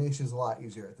elimination is a lot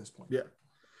easier at this point. Yeah.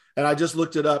 And I just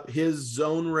looked it up. His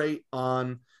zone rate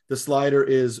on the slider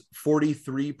is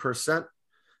 43%,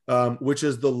 which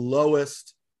is the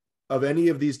lowest of any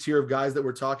of these tier of guys that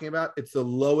we're talking about. It's the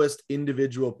lowest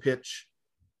individual pitch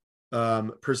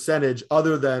percentage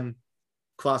other than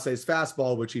Clase A's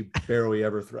fastball, which he barely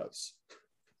ever throws.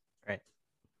 Right.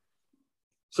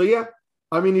 So, yeah,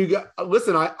 I mean,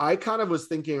 I kind of was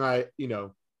thinking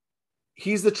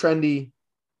he's the trendy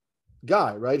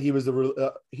guy, right?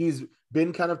 He's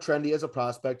been kind of trendy as a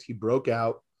prospect. He broke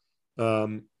out.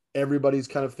 Everybody's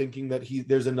kind of thinking that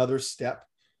there's another step.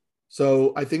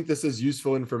 So I think this is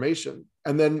useful information.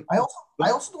 And then I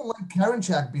also don't like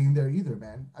Karinchak being there either,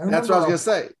 man. That's what I was going to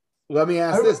say. Let me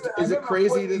ask this. Is it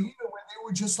crazy when they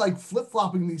were just like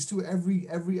flip-flopping these two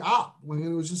every op when it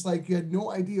was just like you had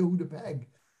no idea who to peg?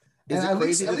 Is it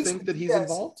crazy to think that he's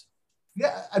involved?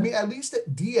 Yeah. I mean, at least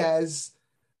at Diaz,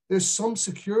 there's some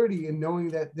security in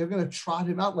knowing that they're going to trot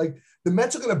him out. Like the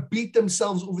Mets are going to beat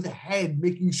themselves over the head,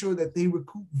 making sure that they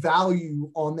recoup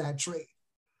value on that trade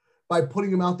by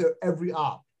putting him out there every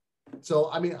op.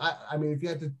 So, I mean, if you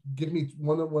had to give me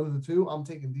one of the two, I'm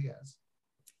taking Diaz.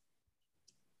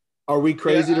 Are we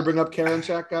crazy to bring up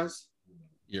Karinchak, guys?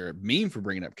 You're mean for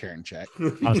bringing up Karinchak.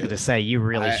 I was going to say, you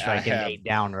really striking Nate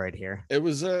down right here. It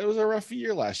was a rough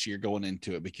year last year going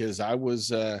into it because I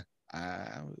was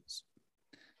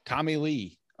Tommy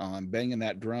Lee banging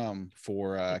that drum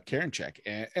for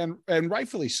Karinchak, and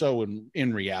rightfully so.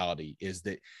 In reality, is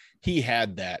that he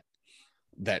had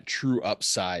that true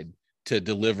upside to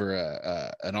deliver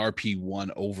an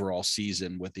RP1 overall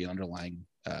season with the underlying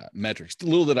metrics.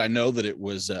 Little did I know that it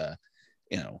was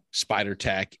spider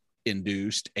tack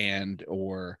induced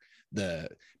or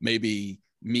maybe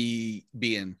me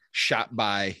being shot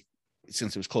by,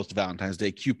 since it was close to Valentine's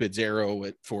Day, Cupid's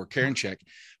arrow for Karinchak.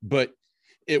 But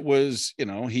it was,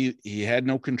 he had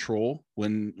no control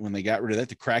when they got rid of that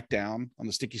to crack down on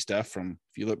the sticky stuff from,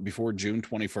 if you look before June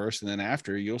 21st and then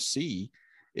after, you'll see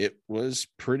it was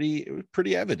pretty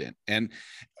evident. And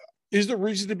is there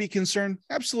reason to be concerned?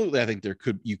 Absolutely. I think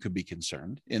you could be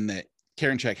concerned in that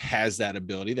Karinchak has that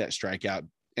ability, that strikeout,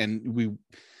 and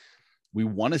we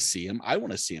want to see him. I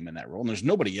want to see him in that role. And there's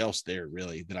nobody else there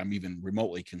really that I'm even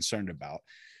remotely concerned about.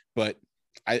 But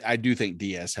I do think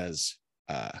Diaz has,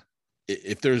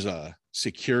 if there's a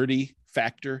security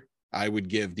factor, I would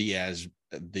give Diaz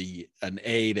an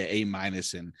A to A-,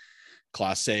 and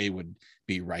Clase would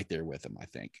be right there with him, I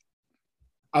think.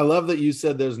 I love that you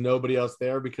said there's nobody else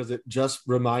there because it just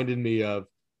reminded me of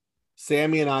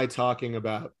Sammy and I talking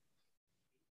about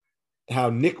how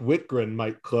Nick Whitgren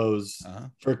might close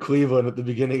for Cleveland at the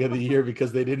beginning of the year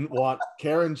because they didn't want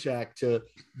Karinchak to,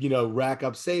 rack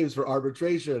up saves for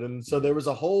arbitration. And so there was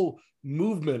a whole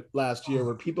movement last year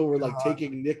where people were like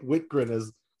taking Nick Whitgren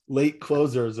as late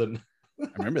closers. And I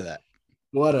remember that.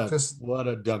 What a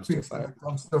dumpster fire.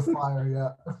 Dumpster fire, yeah.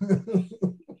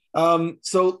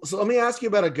 So let me ask you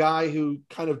about a guy who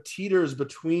kind of teeters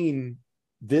between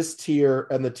this tier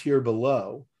and the tier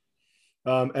below.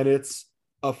 And it's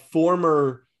a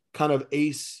former kind of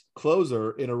ace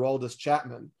closer in Aroldis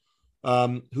Chapman,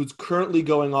 who's currently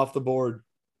going off the board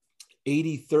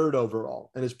 83rd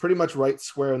overall and is pretty much right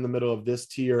square in the middle of this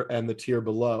tier and the tier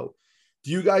below.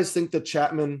 Do you guys think that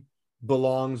Chapman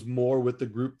belongs more with the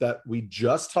group that we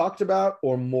just talked about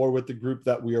or more with the group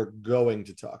that we are going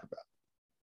to talk about?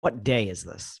 What day is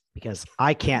this? Because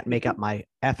I can't make up my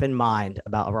effing mind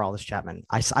about Aroldis Chapman.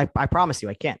 I promise you,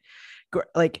 I can't.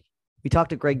 Like, we talked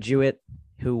to Greg Jewett,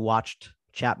 who watched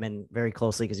Chapman very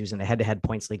closely because he was in a head-to-head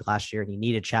points league last year, and he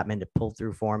needed Chapman to pull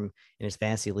through for him in his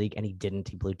fantasy league, and he didn't.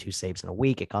 He blew 2 saves in a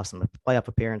week. It cost him a playoff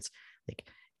appearance. Like,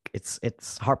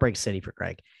 it's heartbreak city for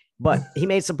Greg. But he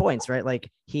made some points, right?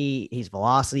 Like his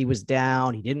velocity was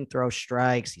down. He didn't throw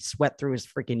strikes. He sweat through his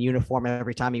freaking uniform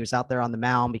every time he was out there on the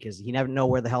mound because he never know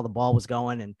where the hell the ball was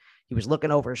going. And he was looking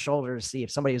over his shoulder to see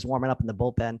if somebody was warming up in the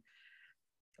bullpen.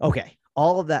 Okay.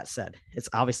 All of that said, it's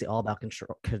obviously all about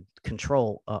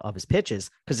control of his pitches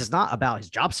because it's not about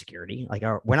his job security. Like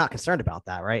we're not concerned about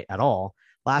that, right? At all.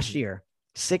 Last year,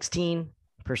 16%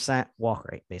 walk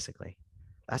rate, basically.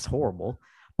 That's horrible.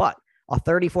 But a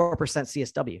 34%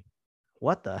 CSW.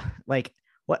 What the, like,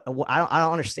 what? I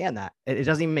don't understand that. It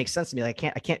doesn't even make sense to me. Like,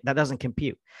 I can't, that doesn't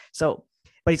compute. So,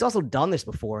 but he's also done this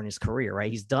before in his career,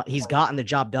 right? He's gotten the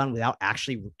job done without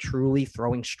actually truly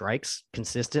throwing strikes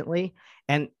consistently.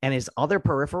 And his other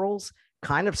peripherals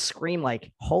kind of scream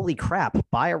like, holy crap,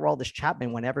 buy Aroldis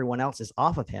Chapman when everyone else is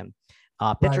off of him.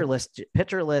 Pitcher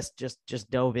list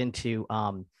just dove into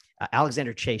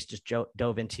Alexander Chase just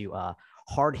dove into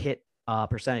hard hit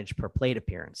percentage per plate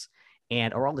appearance,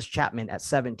 and Aroldis Chapman at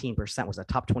 17% was a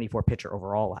top 24 pitcher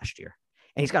overall last year,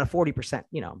 and he's got a 40%,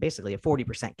 basically a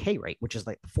 40% K rate, which is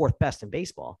like the fourth best in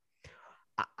baseball.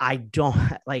 I don't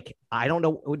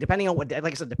know, depending on what day,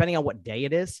 like I said, depending on what day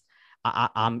it is,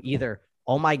 I'm either,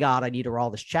 oh my God, I need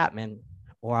Aroldis Chapman,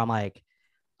 or I'm like,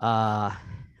 I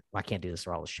can't do this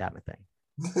Aroldis Chapman thing.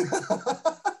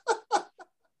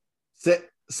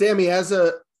 Sammy, as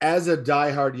a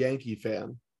diehard Yankee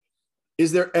fan,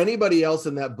 is there anybody else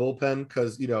in that bullpen?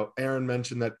 Because, Aaron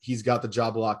mentioned that he's got the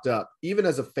job locked up. Even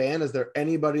as a fan, is there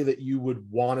anybody that you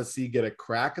would want to see get a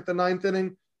crack at the ninth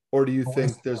inning? Or do you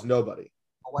think there's nobody?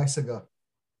 Loaisiga.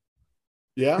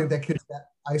 Yeah. I think that kid's got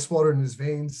ice water in his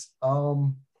veins.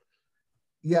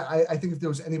 Yeah, I think if there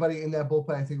was anybody in that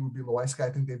bullpen, I think it would be Loaisiga. I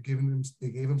think they gave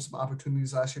him some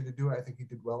opportunities last year to do it. I think he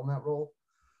did well in that role.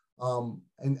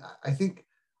 And I think,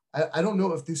 I don't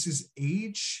know if this is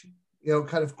age,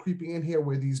 kind of creeping in here,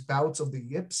 where these bouts of the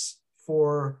yips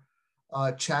for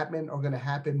Chapman are going to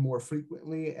happen more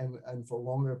frequently and for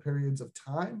longer periods of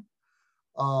time.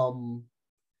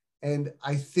 And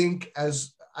I think,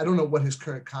 I don't know what his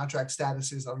current contract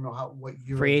status is. I don't know what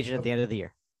year. Free agent at the end of the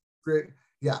year.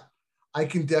 Yeah. I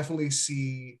can definitely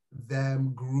see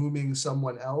them grooming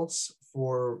someone else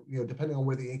for, depending on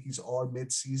where the Yankees are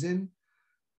mid-season,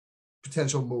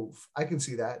 potential move. I can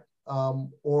see that.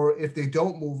 Or if they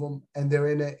don't move them and they're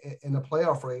in a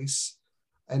playoff race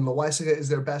and Loaisiga is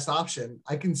their best option,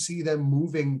 I can see them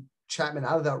moving Chapman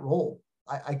out of that role.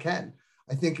 I can.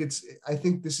 I think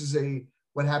this is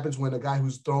what happens when a guy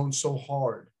who's thrown so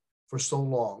hard for so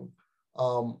long.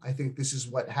 I think this is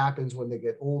what happens when they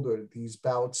get older. These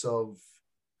bouts of,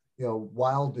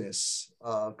 wildness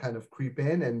kind of creep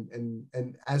in,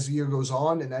 and as the year goes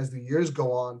on and as the years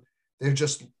go on, they're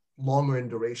just longer in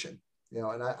duration.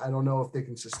 And I don't know if they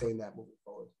can sustain that moving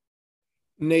forward.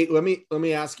 Nate, let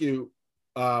me ask you.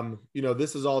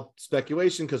 This is all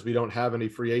speculation because we don't have any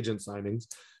free agent signings.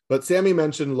 But Sammy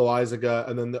mentioned Loaisiga,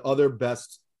 and then the other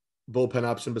best bullpen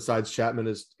option besides Chapman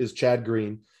is Chad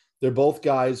Green. They're both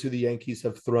guys who the Yankees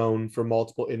have thrown for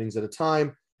multiple innings at a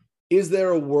time. Is there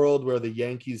a world where the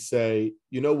Yankees say,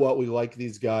 you know what, we like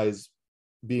these guys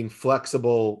being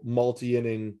flexible,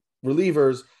 multi-inning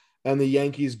relievers, and the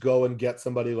Yankees go and get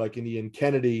somebody like an Ian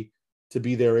Kennedy to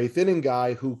be their eighth inning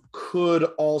guy who could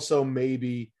also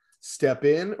maybe step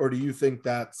in? Or do you think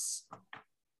that's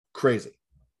crazy?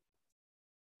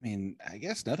 I mean, I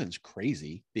guess nothing's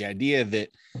crazy. The idea that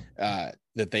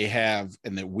that they have,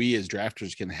 and that we as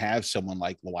drafters can have someone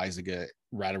like Loaisiga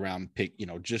right around pick,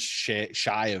 just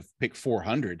shy of pick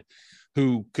 400,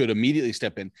 who could immediately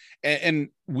step in. And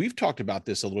we've talked about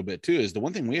this a little bit too, is the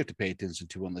one thing we have to pay attention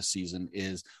to on this season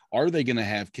is, are they going to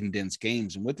have condensed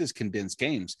games? And with this condensed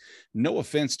games, no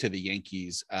offense to the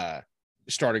Yankees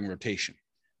starting rotation,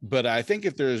 but I think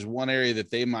if there's one area that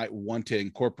they might want to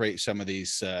incorporate some of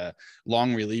these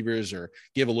long relievers or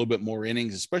give a little bit more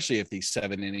innings, especially if these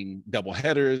 7-inning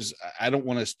doubleheaders, I don't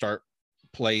want to start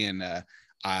playing,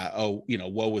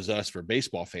 woe was us for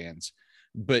baseball fans.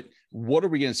 But what are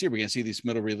we going to see? We're going to see these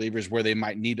middle relievers where they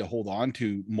might need to hold on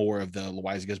to more of the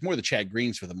Loaisigas, more of the Chad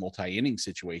Greens for the multi-inning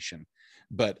situation.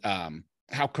 But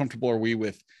how comfortable are we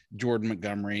with Jordan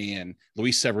Montgomery and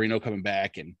Luis Severino coming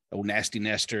back and Nasty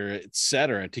Nestor, et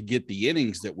cetera, to get the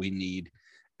innings that we need,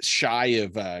 shy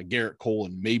of Garrett Cole,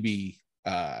 and maybe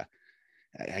I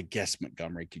guess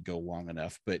Montgomery could go long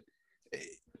enough. But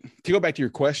to go back to your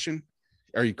question,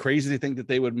 are you crazy to think that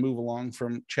they would move along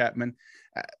from Chapman?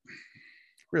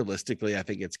 Realistically, I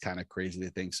think it's kind of crazy to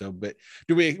think so. But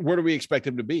where do we expect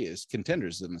them to be as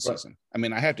contenders in the season? I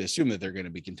mean, I have to assume that they're going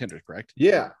to be contenders, correct?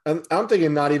 Yeah, and I'm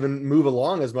thinking not even move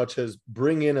along as much as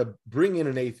bring in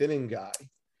an eighth inning guy.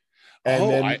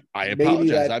 And I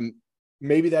apologize.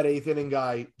 Maybe that eighth inning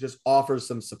guy just offers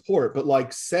some support, but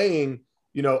like saying,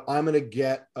 I'm going to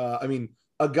get,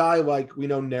 a guy like we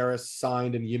know Neris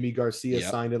signed and Yimi Garcia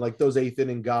signed, and like those eighth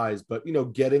inning guys, but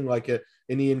getting like an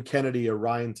Ian Kennedy, a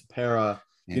Ryan Tepera,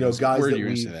 guys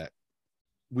that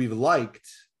we've liked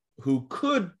who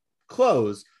could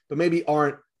close, but maybe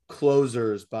aren't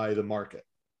closers by the market.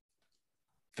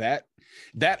 That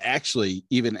actually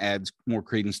even adds more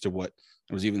credence to what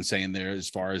I was even saying there, as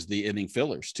far as the inning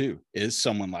fillers too, is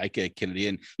someone like a Kennedy.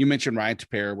 And you mentioned Ryan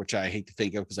Tepera, which I hate to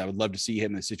think of because I would love to see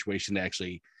him in a situation to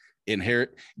actually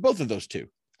inherit both of those two.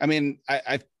 I mean,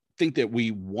 I think that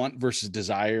we want versus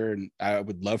desire, and I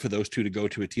would love for those two to go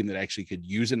to a team that actually could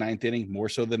use a ninth inning more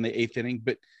so than the eighth inning.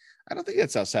 But I don't think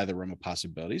that's outside the realm of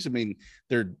possibilities. I mean,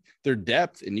 their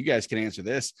depth, and you guys can answer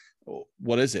this.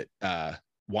 What is it?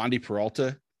 Wandy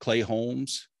Peralta, Clay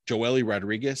Holmes, Joely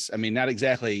Rodriguez. I mean, not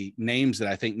exactly names that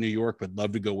I think New York would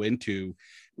love to go into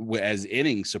as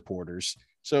inning supporters.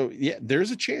 So yeah,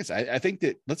 there's a chance. I think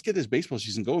that let's get this baseball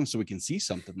season going so we can see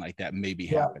something like that maybe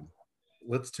happen.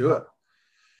 Let's do it.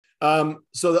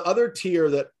 So the other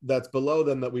tier that's below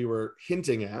them that we were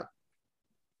hinting at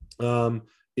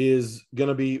is going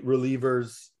to be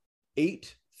relievers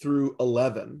 8 through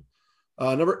 11.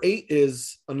 Number 8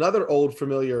 is another old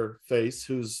familiar face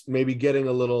who's maybe getting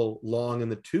a little long in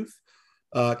the tooth.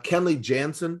 Kenley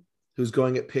Jansen, who's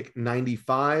going at pick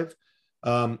 95.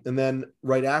 And then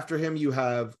right after him, you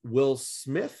have Will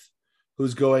Smith,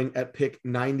 who's going at pick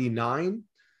 99.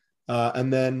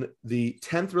 And then the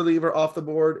 10th reliever off the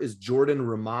board is Jordan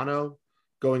Romano,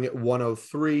 going at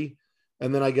 103.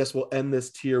 And then I guess we'll end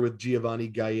this tier with Giovanni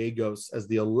Gallegos as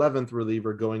the 11th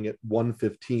reliever, going at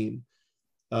 115.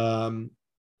 Aaron,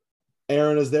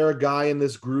 is there a guy in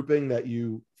this grouping that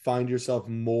you find yourself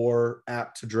more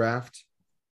apt to draft?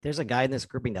 There's a guy in this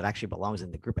grouping that actually belongs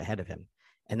in the group ahead of him,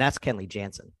 and that's Kenley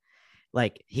Jansen.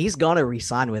 Like, he's going to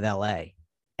re-sign with LA,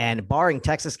 and barring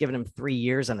Texas giving him 3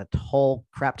 years and a whole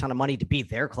crap ton of money to be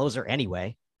their closer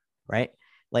anyway, right?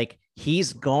 Like,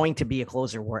 he's going to be a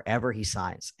closer wherever he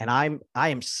signs. And I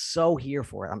am so here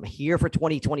for it. I'm here for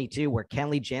 2022 where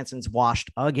Kenley Jansen's washed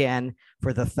again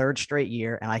for the 3rd straight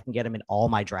year, and I can get him in all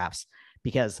my drafts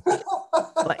because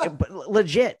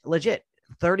legit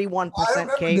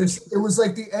 31% K. It was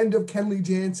like the end of Kenley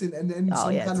Jansen, and then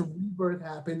some kind of rebirth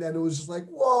happened, and it was just like,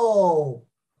 whoa.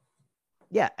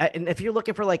 Yeah, and if you're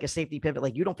looking for like a safety pivot,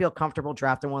 like you don't feel comfortable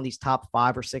drafting one of these top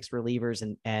 5 or 6 relievers,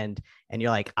 and you're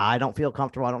like, I don't feel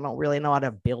comfortable. I don't really know how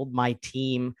to build my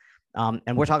team. And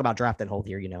we're talking about draft and hold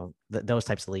here, those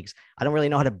types of leagues. I don't really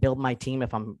know how to build my team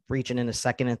if I'm reaching in the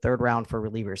 2nd and 3rd round for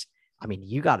relievers. I mean,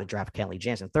 you got to draft Kenley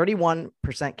Jansen. 31%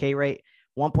 K rate,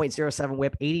 1.07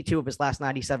 whip, 82 of his last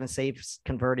 97 saves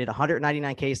converted,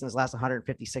 199 Ks in his last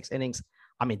 156 innings.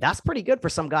 I mean, that's pretty good for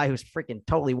some guy who's freaking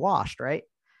totally washed, right?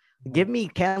 Give me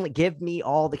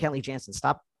all the Kenley Jansen.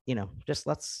 Stop,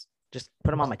 let's just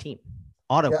put him on my team.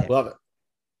 Auto pick. Love it.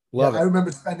 Love it. I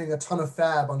remember spending a ton of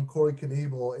fab on Corey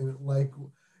Knebel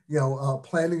and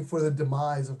planning for the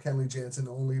demise of Kenley Jansen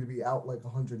only to be out like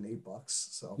 $108.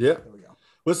 So yeah, there we go.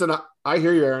 Listen, I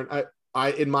hear you, Aaron.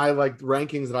 I in my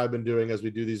rankings that I've been doing as we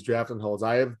do these draft and holds,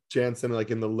 I have Jansen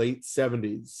in the late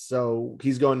 70s. So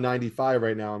he's going 95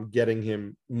 right now. I'm getting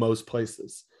him most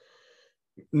places.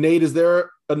 Nate, is there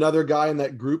another guy in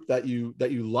that group that you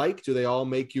like? Do they all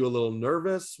make you a little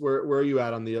nervous? Where are you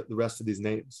at on the rest of these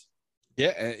names?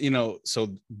 Yeah,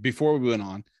 so before we went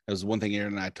on, that was one thing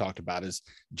Aaron and I talked about is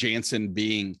Jansen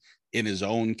being in his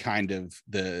own kind of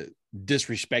the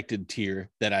disrespected tier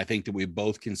that I think that we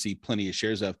both can see plenty of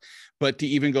shares of. But to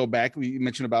even go back, we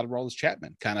mentioned about Aroldis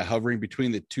Chapman kind of hovering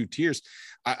between the 2 tiers.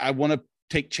 I want to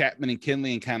take Chapman and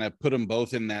Kenley and kind of put them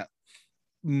both in that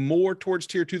more towards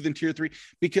tier 2 than tier 3,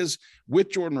 because with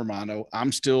Jordan Romano,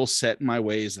 I'm still set in my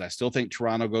ways and I still think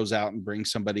Toronto goes out and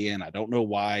brings somebody in. I don't know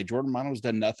why. Jordan Romano's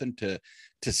done nothing to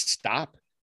stop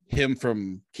him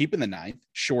from keeping the 9th,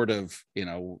 short of,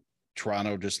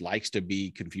 Toronto just likes to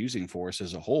be confusing for us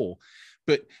as a whole.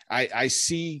 But I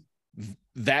see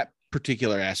that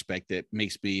particular aspect that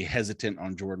makes me hesitant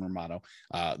on Jordan Romano.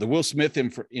 The Will Smith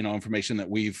information that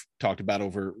we've talked about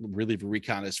over Reliever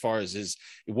Recon, as far as it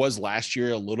was last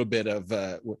year, a little bit of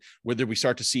whether we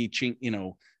start to see chinks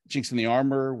in the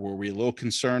armor. Were we a little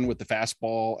concerned with the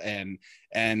fastball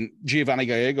and Giovanni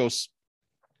Gallegos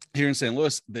here in St.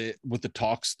 Louis with the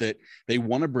talks that they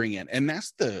want to bring in? And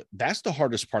that's the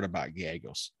hardest part about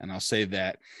Gallegos. And I'll say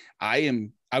that I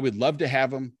would love to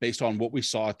have him based on what we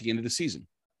saw at the end of the season.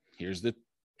 Here's the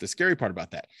scary part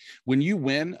about that. When you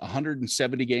win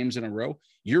 170 games in a row,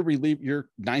 your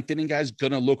 9th inning guy's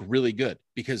going to look really good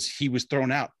because he was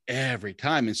thrown out every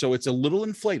time. And so it's a little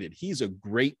inflated. He's a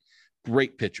great,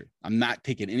 great pitcher. I'm not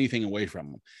taking anything away from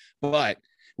him. But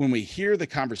when we hear the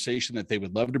conversation that they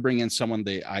would love to bring in someone,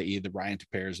 i.e. the Ryan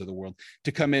Taperas of the world,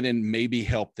 to come in and maybe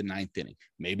help the 9th inning,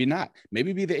 maybe not,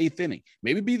 maybe be the 8th inning,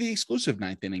 maybe be the exclusive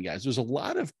 9th inning guys. There's a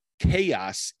lot of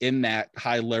chaos in that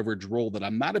high leverage role that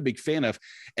I'm not a big fan of.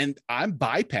 And I'm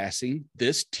bypassing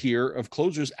this tier of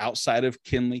closers outside of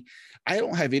Kenley. I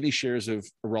don't have any shares of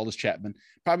Aroldis Chapman,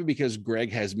 probably because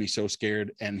Greg has me so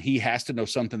scared and he has to know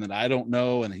something that I don't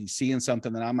know. And he's seeing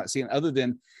something that I'm not seeing, other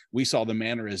than we saw the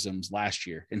mannerisms last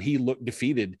year and he looked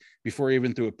defeated before he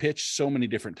even threw a pitch so many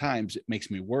different times. It makes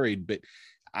me worried, but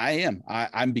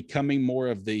I'm becoming more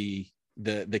of the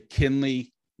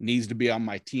Kenley needs to be on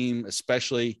my team,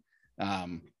 especially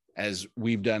as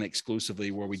we've done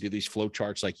exclusively, where we do these flow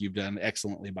charts like you've done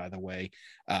excellently, by the way,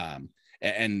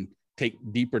 and take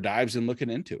deeper dives and looking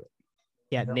into it.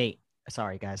 Yeah, Nate.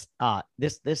 Sorry, guys.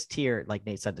 This tier, like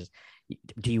Nate said,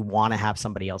 do you want to have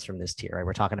somebody else from this tier? Right?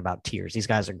 We're talking about tiers. These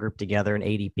guys are grouped together in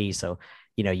ADP, so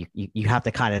you have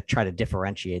to kind of try to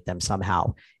differentiate them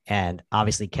somehow. And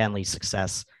obviously, Kenley's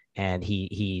success, and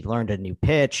he learned a new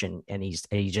pitch, and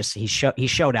he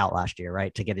showed out last year,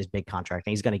 right, to get his big contract,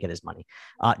 and he's going to get his money.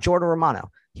 Jordan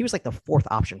Romano, he was like the fourth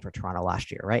option for Toronto last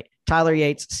year, right? Tyler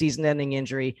Yates, season-ending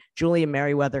injury. Julian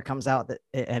Merriweather comes out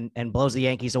and blows the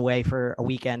Yankees away for a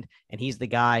weekend, and he's the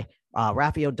guy.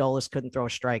 Rafael Dolis couldn't throw a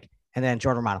strike, and then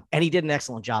Jordan Romano, and he did an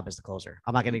excellent job as the closer.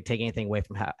 I'm not going to take anything away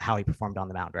from how he performed on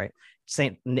the mound, right?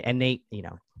 And Nate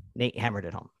hammered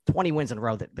it home. 20 wins in a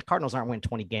row. The Cardinals aren't winning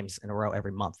 20 games in a row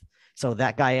every month. So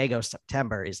that Gallego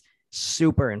September is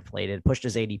super inflated, pushed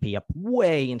his ADP up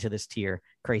way into this tier.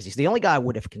 Crazy. So the only guy I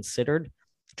would have considered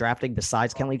drafting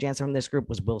besides Kenley Jansen from this group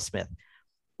was Will Smith.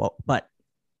 Well, but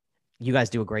you guys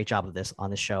do a great job of this on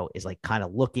the show, is like kind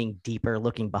of looking deeper,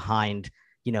 looking behind,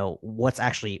 what's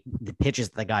actually the pitches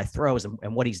the guy throws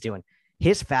and what he's doing.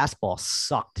 His fastball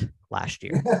sucked last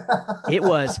year. It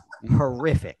was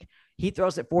horrific. He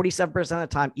throws it 47% of the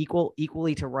time,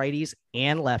 equally to righties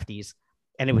and lefties,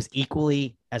 and it was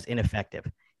equally as ineffective.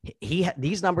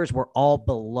 These numbers were all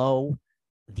below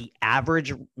the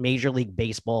average Major League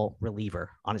Baseball reliever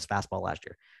on his fastball last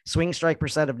year. Swing strike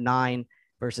percent of 9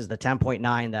 versus the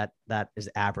 10.9 that is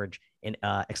average. And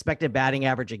expected batting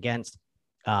average against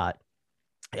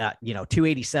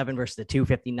 287 versus the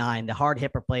 259. The hard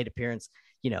hit per plate appearance,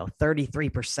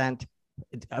 33%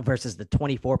 versus the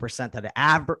 24%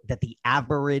 that the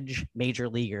average major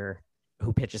leaguer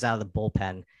who pitches out of the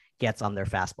bullpen gets on their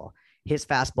fastball. His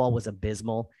fastball was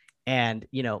abysmal. And,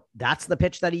 that's the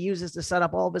pitch that he uses to set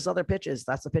up all of his other pitches.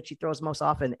 That's the pitch he throws most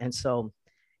often. And so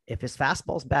if his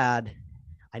fastball's bad,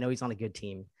 I know he's on a good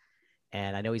team,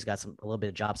 and I know he's got a little bit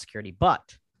of job security,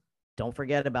 but don't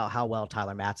forget about how well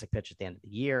Tyler Matzik pitched at the end of the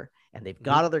year. And they've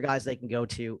got other guys they can go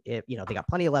to. If they got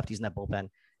plenty of lefties in that bullpen.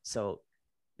 So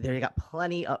they got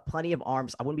plenty of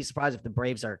arms. I wouldn't be surprised if the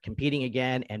Braves are competing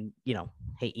again. And,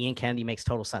 hey, Ian Kennedy makes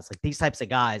total sense. Like these types of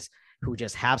guys who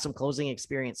just have some closing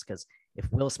experience, because if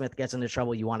Will Smith gets into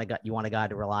trouble, you want a guy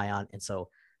to rely on. And so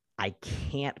I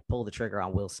can't pull the trigger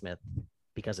on Will Smith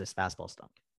because his fastball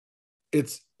stunk.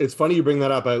 It's funny you bring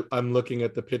that up. I'm looking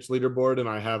at the pitch leaderboard, and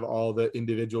I have all the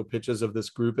individual pitches of this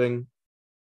grouping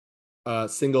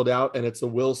singled out, and it's a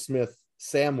Will Smith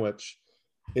sandwich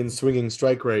in swinging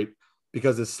strike rate,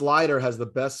 because his slider has the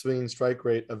best swinging strike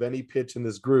rate of any pitch in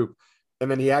this group. And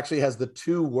then he actually has the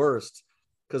two worst,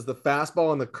 because the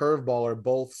fastball and the curveball are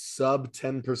both sub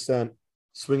 10%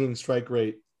 swinging strike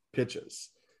rate pitches.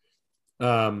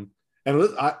 And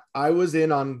I was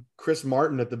in on Chris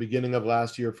Martin at the beginning of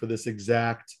last year for this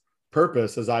exact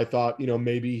purpose, as I thought,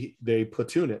 maybe they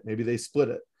platoon it, maybe they split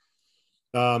it.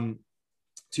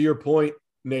 To your point,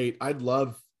 Nate, I'd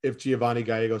love if Giovanni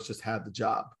Gallegos just had the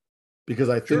job, because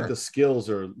I think the skills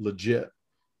are legit.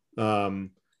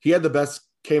 He had the best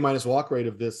K- walk rate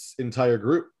of this entire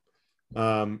group.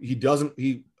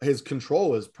 His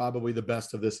control is probably the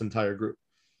best of this entire group.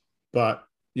 But,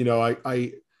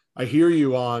 I hear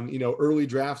you on, early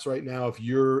drafts right now. If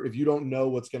you don't know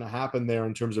what's going to happen there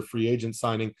in terms of free agent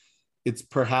signing, it's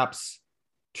perhaps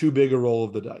too big a roll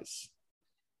of the dice.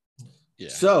 Yeah.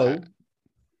 So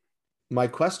my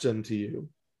question to you,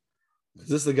 because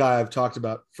this is the guy I've talked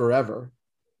about forever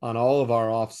on all of our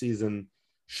off-season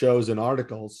shows and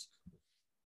articles,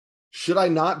 should I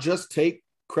not just take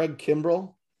Craig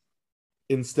Kimbrell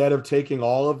instead of taking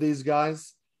all of these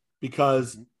guys?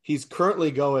 Because he's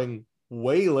currently going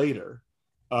way later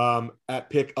at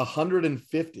pick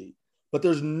 150, but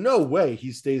there's no way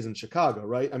he stays in Chicago,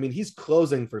 right? I mean, he's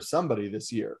closing for somebody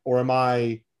this year, or am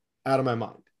I out of my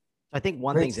mind? I think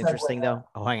one thing's interesting though.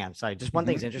 Oh, hang on. Sorry. Just one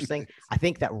thing's interesting. I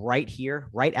think that right here,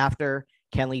 right after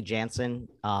Kenley Jansen,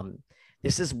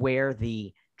 this is where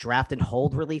the draft and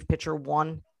hold relief pitcher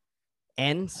one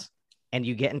ends. And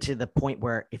you get into the point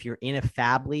where if you're in a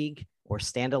fab league or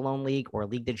standalone league or a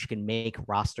league that you can make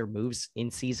roster moves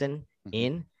in season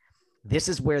this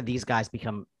is where these guys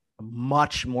become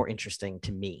much more interesting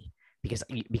to me,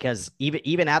 because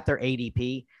even at their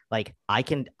ADP, like I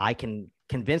can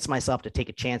convince myself to take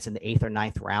a chance in the 8th or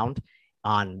 9th round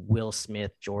on Will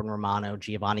Smith, Jordan Romano,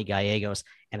 Giovanni Gallegos.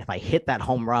 And if I hit that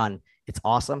home run, it's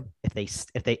awesome.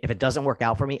 If it doesn't work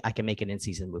out for me, I can make an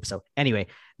in-season move. So anyway,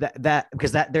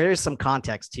 because there is some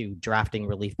context to drafting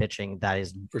relief pitching that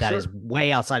is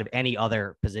way outside of any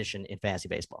other position in fantasy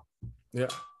baseball. Yeah.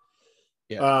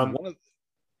 Yeah.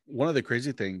 One of the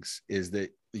crazy things is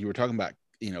that you were talking about,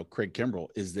 Craig Kimbrell,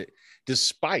 is that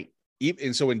despite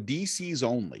and so in DC's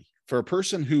only, for a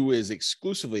person who is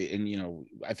exclusively, and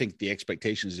I think the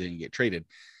expectation is going to get traded.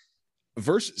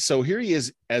 So here he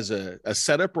is as a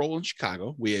setup role in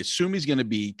Chicago. We assume he's going to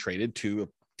be traded to a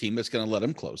team that's going to let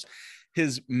him close.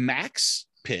 His max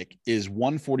pick is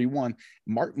 141.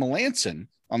 Mark Melancon,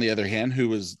 on the other hand,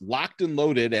 who is locked and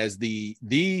loaded as the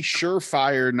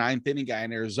surefire ninth inning guy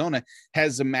in Arizona,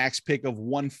 has a max pick of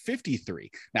 153.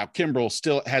 Now, Kimbrell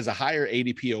still has a higher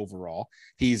ADP overall.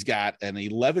 He's got an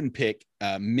 11 pick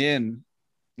min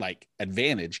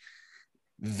advantage.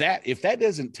 That, if that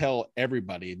doesn't tell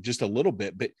everybody just a little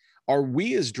bit, but are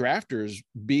we as drafters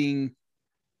being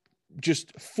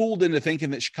just fooled into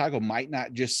thinking that Chicago might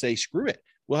not just say, screw it,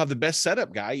 we'll have the best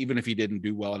setup guy, even if he didn't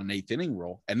do well in an eighth inning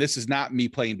role? And this is not me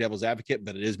playing devil's advocate,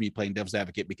 but it is me playing devil's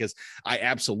advocate because I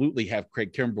absolutely have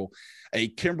Craig Kimbrell. A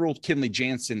Kimbrell Kenley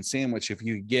Jansen sandwich, if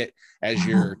you get as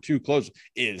your two closers,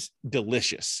 is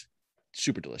delicious.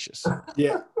 Super delicious.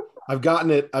 Yeah. I've gotten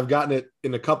it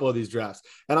in a couple of these drafts.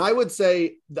 And I would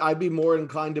say I'd be more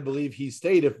inclined to believe he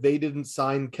stayed if they didn't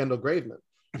sign Kendall Graveman.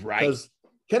 Right. Because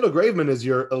Kendall Graveman is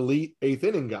your elite eighth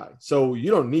inning guy. So you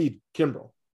don't need Kimbrell.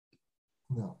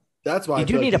 No. That's why you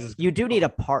do need a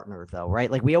partner though, right?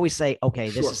 Like we always say,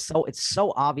 okay, Sure. It's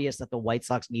so obvious that the White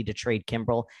Sox need to trade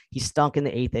Kimbrell. He stunk in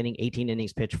the eighth inning, 18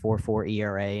 innings pitched, 4.4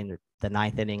 ERA, and the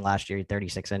ninth inning last year,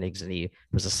 36 innings, and he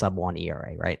was a sub-1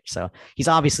 ERA, right? So he's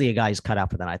obviously a guy who's cut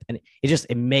out for the ninth, and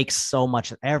it makes so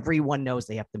much. Everyone knows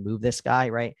they have to move this guy,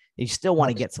 right? You still want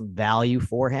to get some value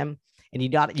for him, and you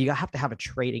have to have you have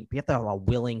to have a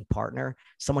willing partner,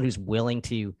 someone who's willing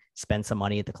to spend some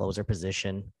money at the closer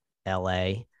position.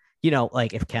 LA,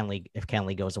 like if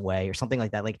Kenley goes away or something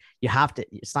like that, like you have to,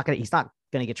 he's not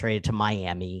going to get traded to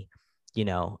Miami,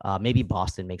 maybe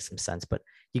Boston makes some sense, but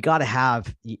you got to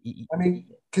have, I mean,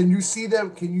 can you see,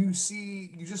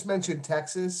 you just mentioned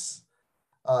Texas,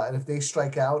 and if they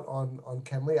strike out on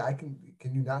Kenley,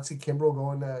 can you not see Kimbrell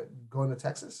going to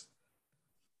Texas?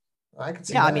 I can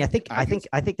see. Yeah. that. I mean,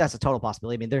 I think that's a total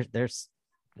possibility. I mean, there's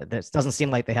doesn't seem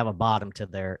like they have a bottom to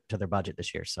their budget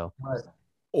this year. So, Right.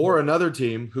 Or another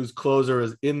team whose closer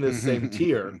is in this same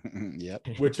tier,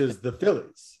 Yep. which is the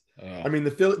Phillies. I mean,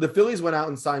 the Phillies went out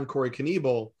and signed Corey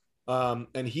Knebel,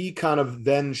 and he kind of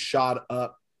then shot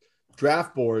up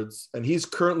draft boards, and he's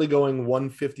currently going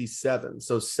 157,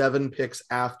 so 7 picks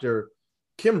after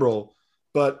Kimbrell.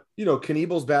 But,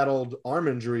 Knebel's battled arm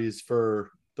injuries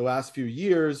for the last few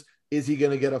years. Is he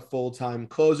going to get a full-time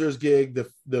closer's gig?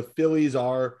 The Phillies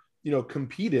are,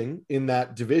 competing in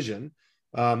that division.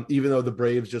 Even though the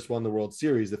Braves just won the World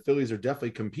Series, the Phillies are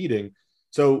definitely competing.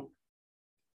 So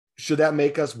should that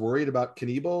make us worried about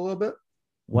Knebel a little bit?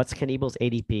 What's Knebel's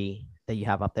ADP that you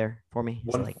have up there for me?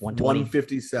 Is it like 120?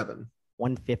 157.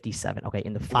 157. Okay.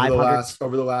 In the 500s.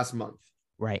 Over the last month.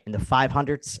 Right. In the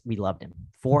 500s, we loved him.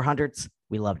 400s,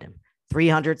 we loved him.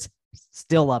 300s,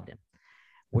 still loved him.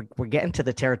 We're getting to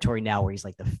the territory now where he's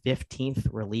like the 15th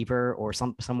reliever or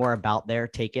somewhere about there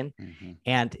taken. Mm-hmm.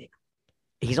 And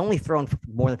he's only thrown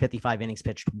more than 55 innings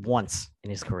pitched once in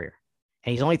his career.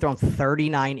 And he's only thrown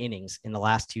 39 innings in the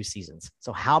last 2 seasons.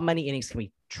 So how many innings can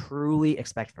we truly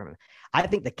expect from him? I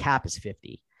think the cap is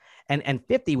 50. And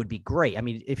 50 would be great. I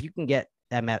mean, if you can get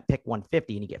them at pick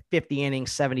 150 and you get 50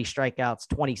 innings, 70 strikeouts,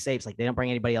 20 saves, like they don't bring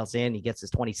anybody else in, he gets his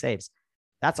 20 saves.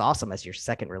 That's awesome as your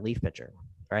second relief pitcher,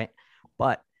 right?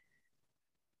 But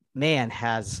man,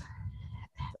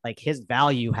 his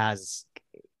value has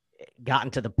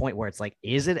gotten to the point where it's like,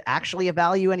 is it actually a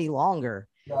value any longer?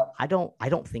 Yeah. I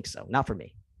don't think so. Not for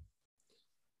me.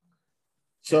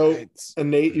 So, and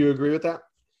Nate, you agree with that?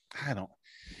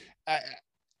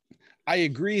 I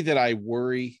agree that I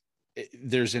worry.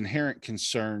 There's inherent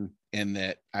concern in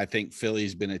that. I think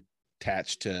Philly's been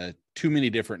attached to too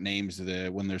many different names.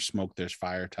 When there's smoke, there's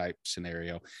fire type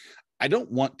scenario. I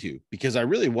don't want to, because I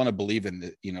really want to believe in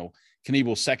the,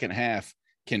 Knebel's second half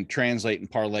can translate and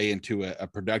parlay into a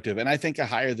productive, and I think a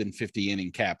higher than 50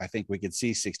 inning cap. I think we could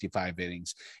see 65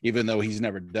 innings, even though he's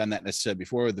never done that necessarily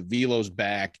before. The velo's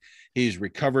back. He's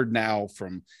recovered now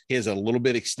he has a little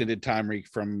bit extended time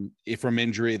from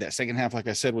injury. That second half, like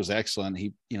I said, was excellent.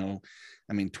 He,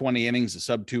 20 innings, a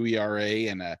sub-2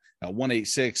 ERA, and a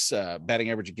 1.86 batting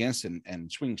average against,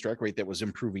 and swinging strike rate that was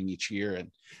improving each year.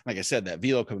 And like I said, that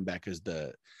velo coming back is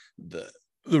the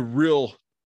real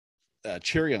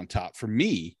cherry on top for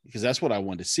me, because that's what I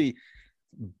wanted to see.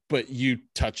 But you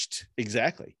touched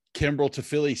exactly. Kimbrell to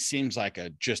Philly seems like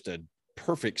just a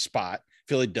perfect spot.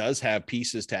 Philly does have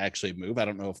pieces to actually move. I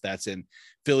don't know if that's in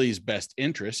Philly's best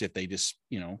interest, if they just,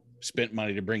 spent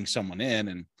money to bring someone in.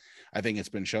 And I think it's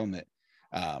been shown that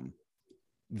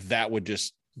that would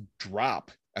just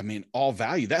drop, I mean, all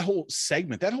value. That whole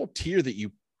segment, that whole tier that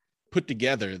you put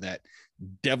together, that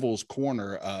devil's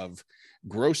corner of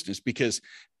grossness, because,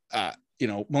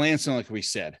 Melancon, like we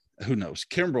said, who knows?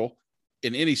 Kimbrel,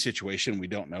 in any situation, we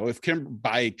don't know. If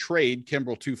by trade,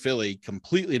 Kimbrel to Philly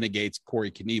completely negates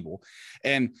Corey Knebel.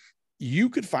 And you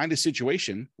could find a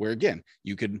situation where, again,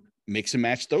 you could mix and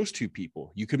match those two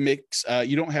people. You could mix,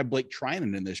 you don't have Blake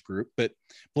Trinan in this group, but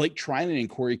Blake Trinan and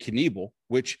Corey Knebel,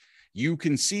 which you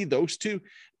can see those two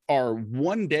are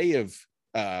one day of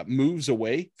moves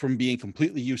away from being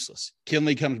completely useless.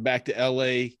 Kinley comes back to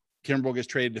LA, Kimbrel gets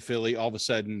traded to Philly, all of a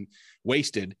sudden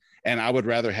wasted. And I would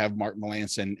rather have Mark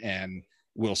Melancon and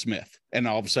Will Smith. And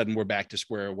all of a sudden we're back to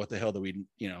square. What the hell do we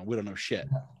don't know shit.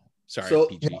 Sorry,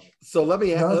 PG. So let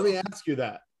me ask you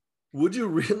that. Would you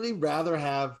really rather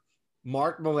have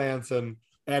Mark Melancon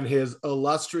and his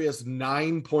illustrious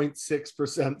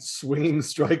 9.6% swinging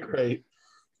strike rate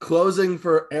closing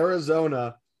for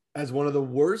Arizona as one of the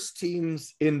worst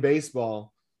teams in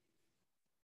baseball?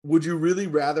 Would you really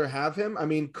rather have him? I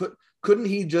mean, couldn't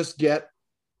he just get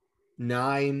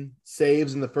 9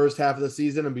 saves in the first half of the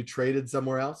season and be traded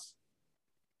somewhere else?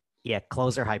 Yeah,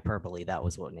 closer hyperbole. That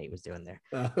was what Nate was doing there.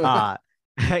 He's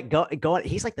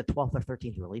like the 12th or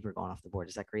 13th reliever going off the board.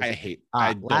 Is that crazy?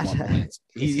 I don't want Melancon.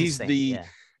 He's the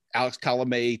Alex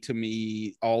Colomé to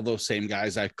me, all those same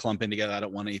guys I clump in together. I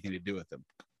don't want anything to do with them.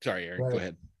 Sorry, Eric, go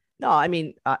ahead. No, I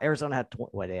mean, Arizona had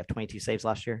they have 22 saves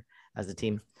last year as a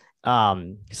team.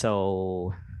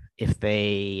 So if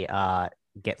they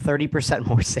get 30%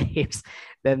 more saves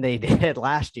than they did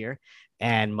last year,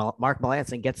 and Mark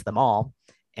Melancon gets them all,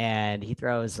 and he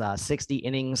throws 60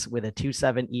 innings with a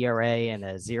 2.7 ERA and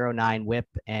a 0.9 WHIP,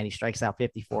 and he strikes out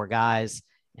 54 guys,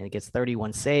 and he gets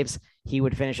 31 saves, he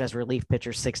would finish as relief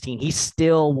pitcher 16. He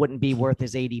still wouldn't be worth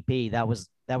his ADP. That was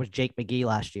Jake McGee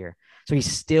last year. So he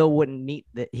still wouldn't meet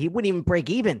that. He wouldn't even break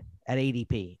even at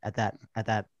ADP at that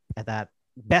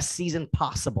best season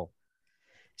possible.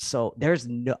 So there is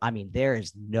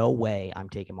no way I'm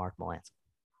taking Mark Melancon.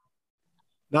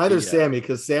 Neither Sammy,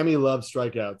 because Sammy loves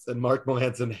strikeouts and Mark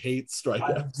Melancon hates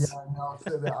strikeouts.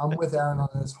 I'm with Aaron on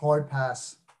this hard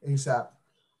pass ASAP.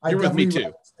 You're with me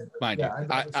too, mind you.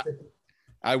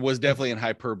 I was definitely in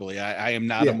hyperbole. I am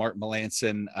not a Mark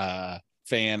Melancon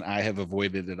fan. I have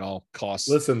avoided at all costs.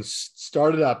 Listen,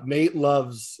 start it up. Nate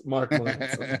loves Mark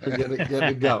Melancon. Get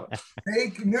it going.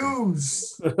 Fake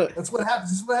news. That's what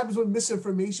happens. This is what happens when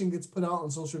misinformation gets put out on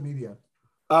social media.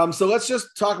 So let's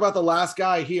just talk about the last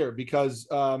guy here, because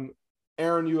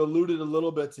Aaron, you alluded a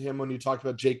little bit to him when you talked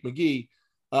about Jake McGee,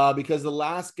 because the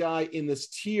last guy in this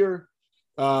tier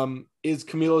is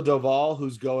Camilo Doval,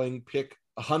 who's going pick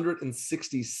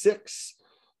 166.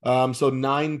 So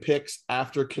 9 picks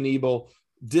after Knebel.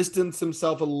 Distanced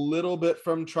himself a little bit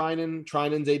from Trinan.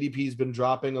 Trinan's ADP has been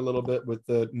dropping a little bit with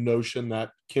the notion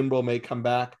that Kimbrel may come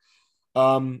back.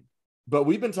 But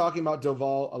we've been talking about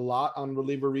Doval a lot on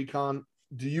Reliever Recon.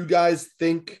 Do you guys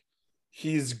think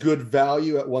he's good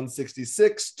value at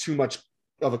 166? Too much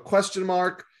of a question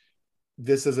mark?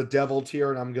 This is a devil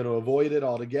tier and I'm going to avoid it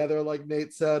altogether, like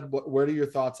Nate said. What are your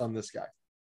thoughts on this guy?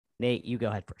 Nate, you go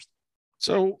ahead first.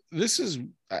 So this is,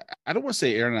 I don't want to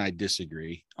say Aaron and I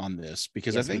disagree on this,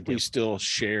 because I think we still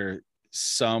share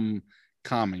some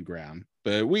common ground,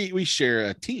 but we share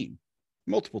a team,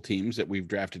 multiple teams that we've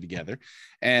drafted together.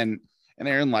 And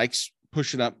Aaron likes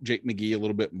pushing up Jake McGee a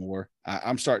little bit more.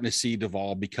 I'm starting to see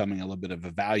Doval becoming a little bit of a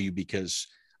value, because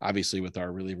obviously with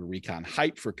our Reliever Recon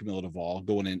hype for Camilo Doval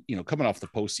going in, coming off the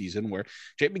postseason where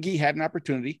Jake McGee had an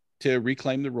opportunity to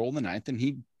reclaim the role in the 9th, and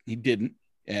he didn't.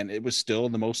 And it was still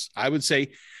I would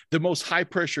say the most high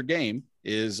pressure game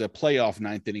is a playoff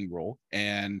 9th inning role.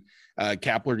 And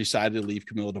Kapler decided to leave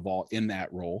Camilo Doval in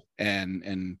that role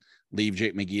and leave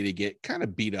Jake McGee to get kind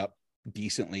of beat up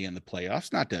decently in the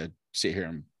playoffs. Not to sit here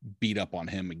and beat up on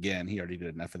him again. He already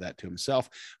did enough of that to himself.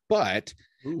 But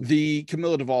the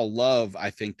Camilo Doval love, I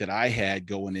think, that I had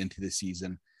going into the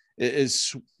season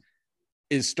is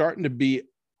starting to be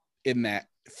in that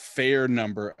fair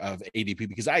number of ADP,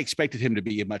 because I expected him to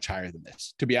be much higher than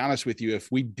this. To be honest with you, if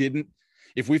we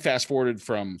fast forwarded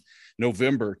from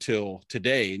November till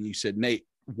today and you said, Nate,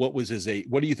 what do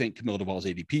you think Camilo Doval's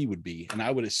ADP would be? And I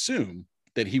would assume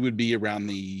that he would be around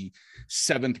the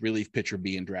 7th relief pitcher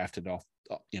being drafted off,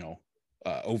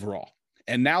 overall.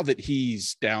 And now that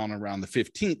he's down around the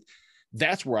 15th,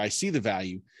 that's where I see the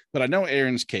value. But I know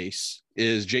Aaron's case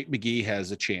is Jake McGee has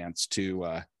a chance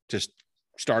to just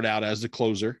start out as the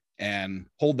closer and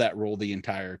hold that role the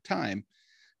entire time.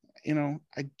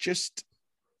 I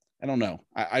don't know.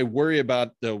 I worry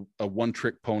about a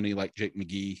one-trick pony like Jake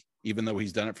McGee even though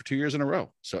he's done it for 2 years in a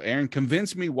row. So Aaron,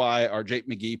 convince me why our Jake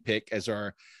McGee pick as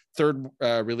our third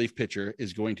relief pitcher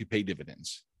is going to pay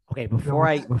dividends. Okay, before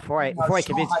I convince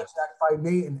you, hijacked by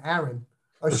Nate and Aaron.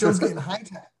 Our show's getting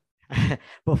hijacked.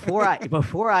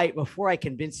 before I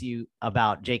convince you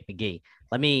about Jake McGee,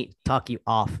 let me talk you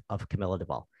off of Camilo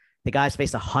Doval. The guy's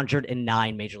faced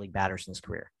 109 major league batters in his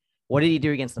career. What did he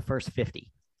do against the first 50?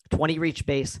 20 reached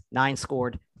base, 9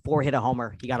 scored, 4 hit a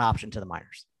homer. He got optioned to the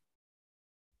minors.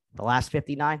 The last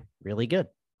 59, really good.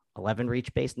 11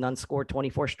 reached base, none scored,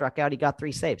 24 struck out. He got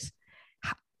 3 saves.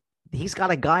 He's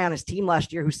got a guy on his team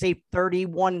last year who saved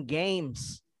 31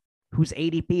 games, whose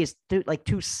ADP is like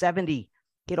 270.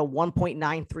 He had a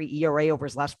 1.93 ERA over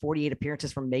his last 48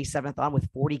 appearances from May 7th on with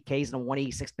 40 Ks and a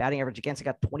 186 batting average against. He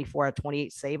got 24 out of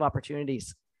 28 save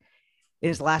opportunities. In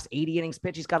his last 80 innings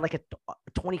pitch, he's got like a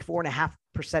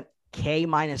 24.5% K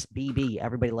minus BB.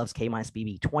 Everybody loves K minus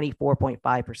BB,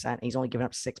 24.5%. He's only given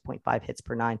up 6.5 hits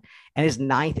per 9. And his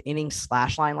 9th inning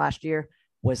slash line last year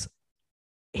was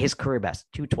his career best,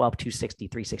 212, 260,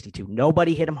 362.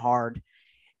 Nobody hit him hard.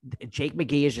 Jake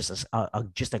McGee is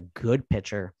just a good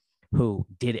pitcher who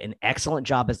did an excellent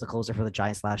job as the closer for the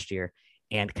Giants last year.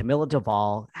 And Camilo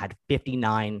Doval had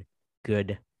 59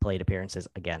 good plate appearances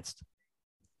against.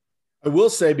 I will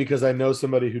say, because I know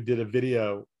somebody who did a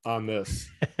video on this,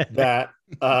 that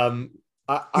I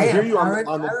hear you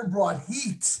on the Aaron brought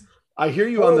heat. I hear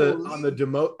you on the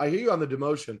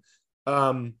demotion.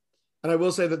 And I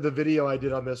will say that the video I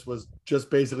did on this was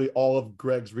just basically all of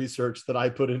Greg's research that I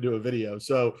put into a video.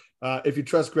 So if you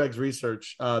trust Greg's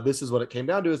research, this is what it came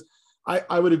down to. Is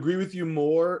I would agree with you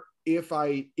more if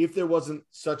there wasn't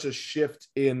such a shift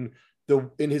in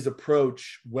his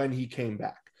approach when he came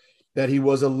back, that he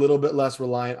was a little bit less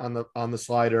reliant on the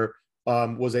slider,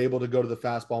 was able to go to the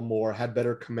fastball more, had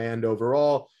better command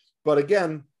overall. But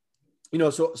again,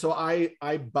 so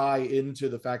I buy into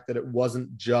the fact that it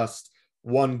wasn't just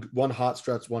one hot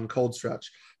stretch, one cold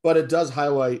stretch, but it does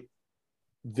highlight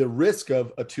the risk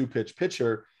of a 2-pitch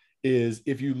pitcher is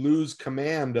if you lose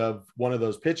command of one of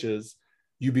those pitches,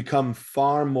 you become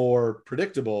far more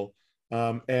predictable,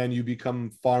 and you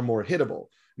become far more hittable.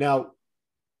 Now,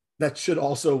 that should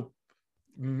also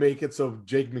make it so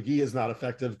Jake McGee is not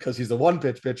effective because he's a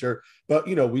 1-pitch pitcher. But,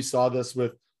 we saw this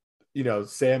with,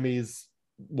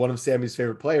 one of Sammy's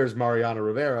favorite players, Mariano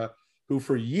Rivera, who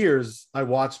for years I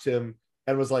watched him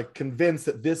and was like convinced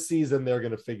that this season they're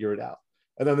going to figure it out.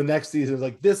 And then the next season is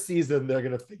like, this season they're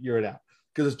going to figure it out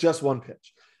because it's just 1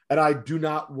 pitch. And I do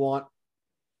not want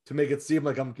to make it seem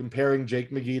like I'm comparing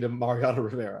Jake McGee to Mariano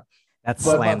Rivera. That's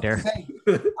slander.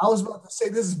 I was about to say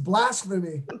this is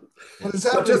blasphemy. What is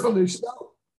happening on this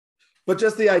show? But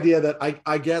just the idea that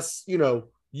I guess,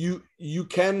 you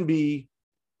can be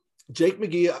Jake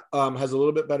McGee has a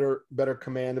little bit better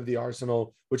command of the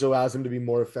arsenal, which allows him to be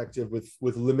more effective with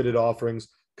limited offerings.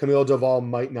 Camilo Doval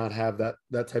might not have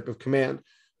that type of command.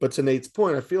 But to Nate's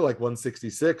point, I feel like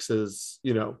 166 is,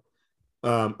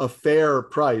 a fair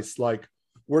price. Like,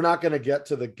 we're not going to get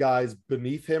to the guys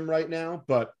beneath him right now,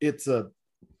 but it's a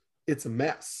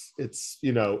mess. It's,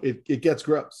 it gets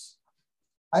gross.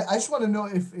 I just want to know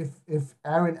if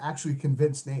Aaron actually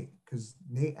convinced Nate, because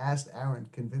Nate asked Aaron,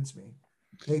 convince me.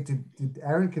 Nate, did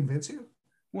Aaron convince you?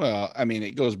 Well, I mean,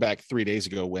 it goes back 3 days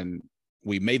ago when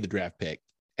we made the draft pick.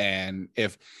 And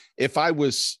if I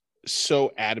was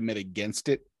so adamant against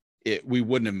it, we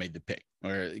wouldn't have made the pick.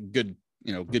 Or a good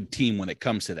team when it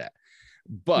comes to that.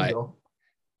 But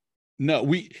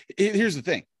no, here's the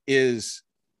thing is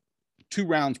 4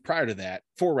 rounds prior to that,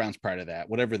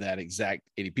 whatever that exact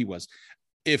ADP was,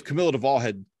 if Camilo Doval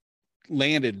had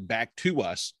landed back to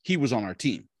us, he was on our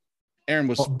team. Aaron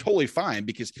was totally fine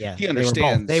because he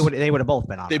understands they would have both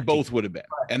been on. They both would have been.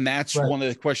 Right. And that's one of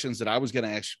the questions that I was going to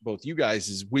ask both you guys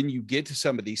is when you get to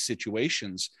some of these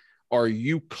situations, are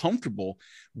you comfortable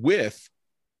with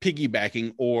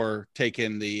piggybacking or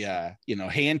taking the,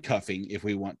 handcuffing, if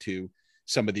we want to,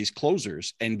 some of these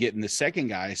closers and getting the second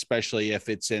guy, especially if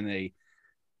it's in a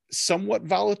somewhat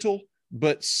volatile,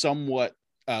 but somewhat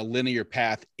linear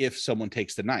path if someone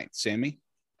takes the 9th. Sammy?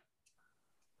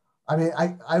 I mean,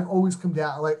 I've always come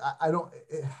down, like,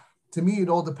 to me, it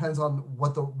all depends on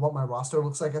what my roster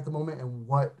looks like at the moment and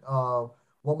what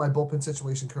my bullpen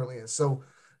situation currently is. So,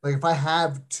 like, if I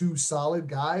have 2 solid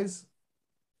guys,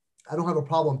 I don't have a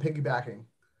problem piggybacking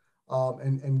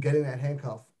and getting that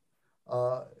handcuff.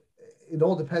 It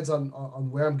all depends on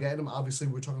where I'm getting them. Obviously,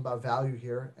 we're talking about value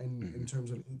here and in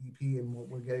terms of ADP and what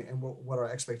we're getting and what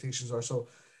our expectations are. So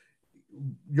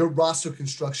your roster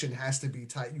construction has to be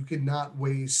tight. You cannot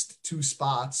waste 2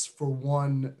 spots for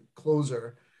 1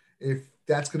 closer if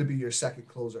that's going to be your second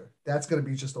closer. That's going to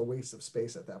be just a waste of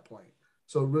space at that point.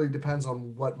 So it really depends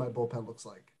on what my bullpen looks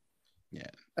like. Yeah.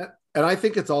 And I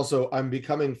think it's also, I'm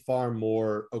becoming far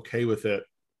more okay with it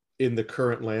in the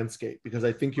current landscape, because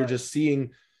I think you're just seeing,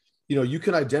 you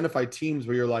can identify teams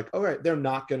where you're like, all right, they're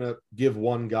not going to give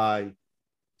one guy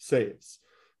saves.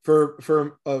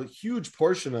 For a huge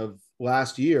portion of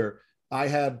last year, I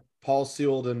had Paul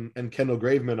Seald and Kendall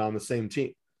Graveman on the same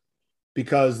team,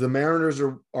 because the Mariners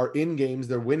are in games,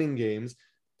 they're winning games.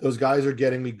 Those guys are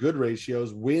getting me good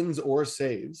ratios, wins or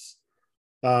saves.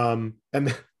 And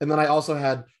then I also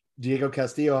had Diego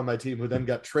Castillo on my team, who then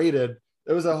got traded.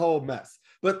 It was a whole mess.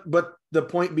 But the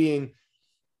point being,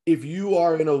 if you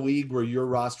are in a league where you're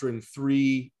rostering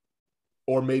 3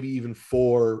 or maybe even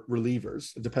 4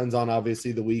 relievers, it depends on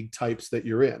obviously the league types that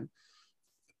you're in.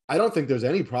 I don't think there's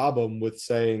any problem with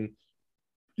saying,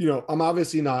 I'm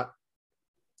obviously not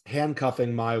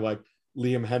handcuffing my like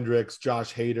Liam Hendricks,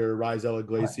 Josh Hader, Raisel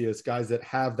Iglesias, guys that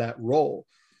have that role.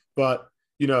 But,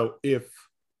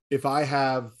 if I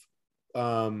have,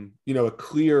 a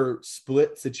clear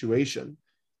split situation,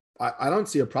 I don't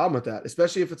see a problem with that,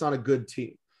 especially if it's on a good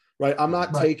team, right? I'm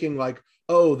not taking like,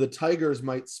 oh, the Tigers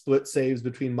might split saves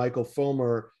between Michael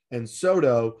Fulmer and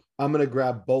Soto. I'm going to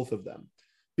grab both of them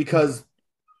because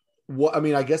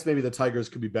I guess maybe the Tigers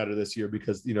could be better this year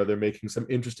because, they're making some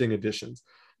interesting additions,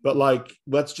 but like,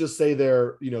 let's just say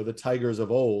they're, the Tigers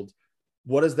of old.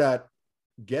 What is that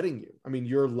getting you? I mean,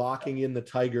 you're locking in the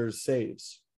Tigers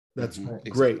saves. That's great.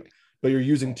 Exactly. But you're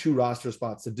using 2 roster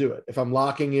spots to do it. If I'm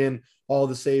locking in all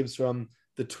the saves from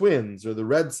the Twins or the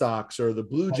Red Sox or the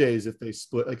Blue Jays, if they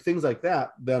split, like things like that,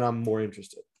 then I'm more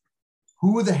interested.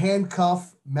 Who the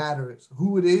handcuff matters.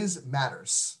 Who it is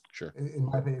matters. Sure. In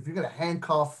my opinion, if you're going to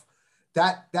handcuff,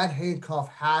 that handcuff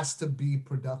has to be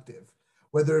productive,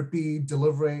 whether it be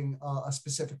delivering a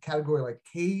specific category like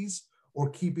Ks or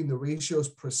keeping the ratios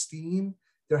pristine.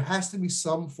 There has to be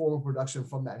some form of production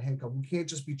from that handcuff. We can't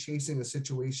just be chasing a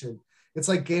situation. It's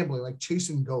like gambling, like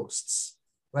chasing ghosts,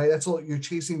 right? That's all. You're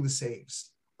chasing the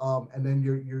saves, and then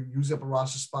you're using up a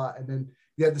roster spot, and then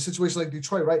you have the situation like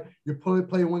Detroit, right? You're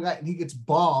playing one guy and he gets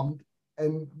bombed,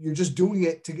 and you're just doing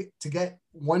it to get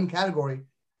one category.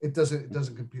 It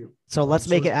doesn't compute. So let's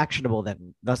make it actionable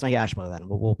then. Let's make it actionable then.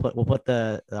 We'll put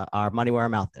our money where our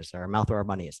mouth is, or our mouth where our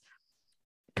money is.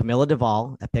 Camilla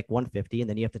Duvall at pick 150, and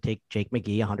then you have to take Jake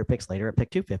McGee 100 picks later at pick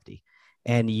 250.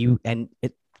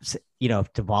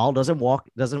 If Duvall doesn't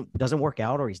work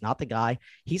out, or he's not the guy,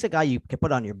 he's a guy you can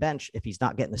put on your bench if he's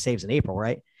not getting the saves in April,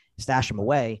 right? Stash him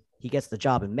away. He gets the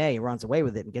job in May, runs away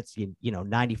with it, and gets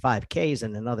 95 Ks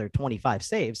and another 25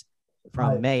 saves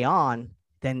from May on.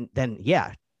 Then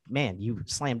yeah, man, you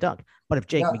slam dunk. But if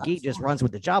Jake McGee just runs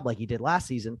with the job like he did last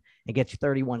season and gets you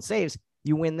 31 saves,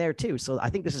 you win there too. So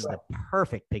I think this is the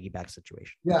perfect piggyback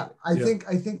situation. Yeah, I think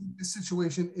this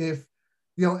situation, if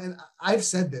and I've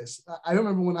said this, I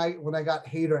remember when I got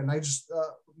Hader, and I just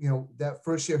that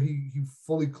first year he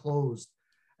fully closed,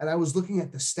 and I was looking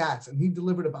at the stats, and he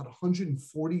delivered about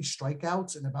 140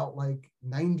 strikeouts in about like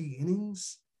 90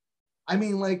 innings. I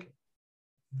mean, like,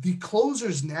 the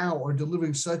closers now are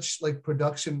delivering such like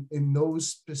production in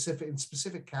those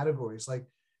specific categories. Like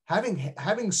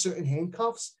having certain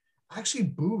handcuffs actually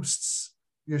boosts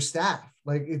your staff.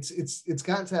 Like it's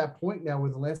gotten to that point now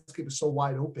where the landscape is so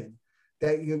wide open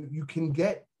that you can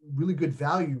get really good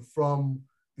value from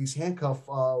these handcuff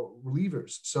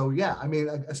relievers. So yeah, I mean,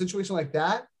 a situation like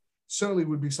that certainly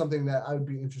would be something that I would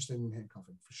be interested in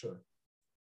handcuffing for sure.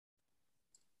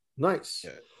 Nice.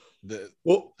 Yeah.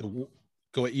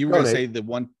 Go ahead. You were going to say the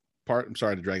one part. I'm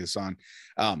sorry to drag this on.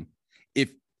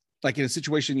 If like in a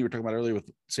situation you were talking about earlier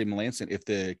with say Melancon, if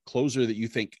the closer that you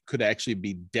think could actually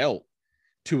be dealt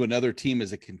to another team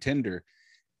as a contender,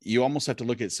 you almost have to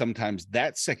look at sometimes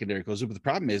that secondary closer. But the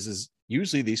problem is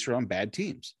usually these are on bad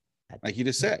teams. Like you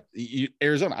just said,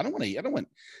 Arizona. I don't want,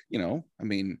 I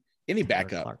mean, any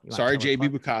backup. Sorry,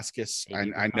 JB Bukauskas.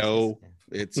 I know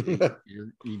it's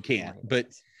you can't, but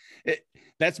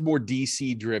that's more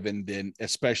DC driven than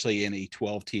especially in a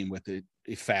 12 team with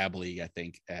a fab league, I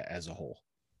think, as a whole.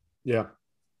 Yeah.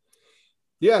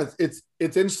 Yeah. It's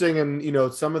interesting.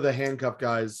 And, some of the handcuff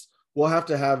guys, we'll have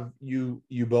to have you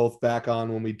both back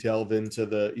on when we delve into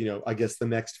the, I guess the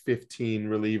next 15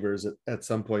 relievers at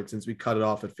some point, since we cut it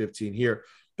off at 15 here,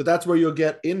 but that's where you'll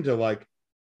get into like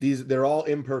they're all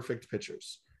imperfect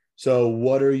pitchers. So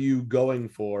what are you going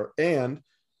for? And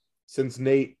since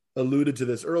Nate alluded to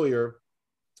this earlier,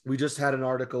 we just had an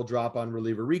article drop on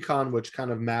Reliever Recon, which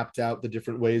kind of mapped out the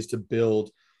different ways to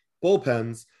build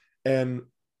bullpens, and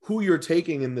who you're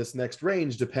taking in this next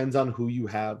range depends on who you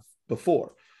have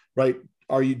before, right?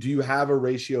 do you have a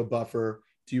ratio buffer?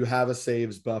 Do you have a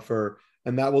saves buffer?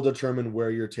 And that will determine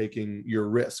where you're taking your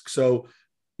risk. So,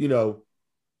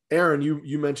 Aaron,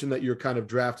 you mentioned that you're kind of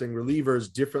drafting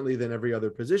relievers differently than every other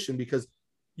position, because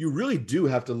you really do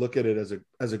have to look at it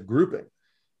as a grouping.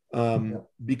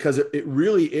 Because it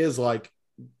really is like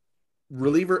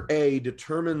reliever A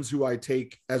determines who I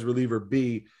take as reliever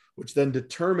B, which then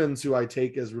determines who I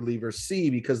take as reliever C,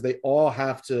 because they all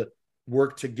have to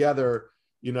work together,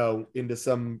 into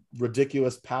some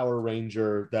ridiculous Power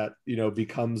Ranger that,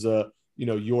 becomes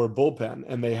your bullpen,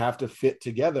 and they have to fit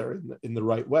together in the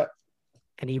right way.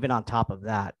 And even on top of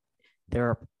that,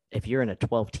 if you're in a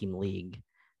 12-team league,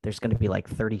 there's going to be like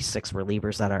 36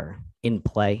 relievers that are in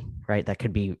play, right? That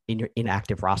could be in your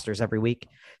inactive rosters every week.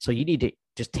 So you need to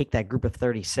just take that group of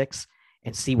 36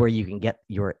 and see where you can get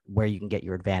your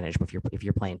advantage. If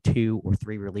you're playing 2 or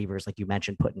 3 relievers, like you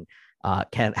mentioned,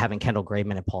 having Kendall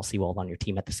Graveman and Paul Sewald on your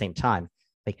team at the same time,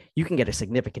 like you can get a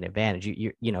significant advantage.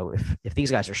 If these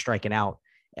guys are striking out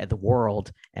at the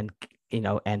world, and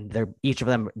they're each of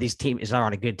them, these teams are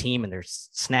on a good team and they're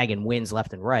snagging wins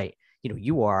left and right,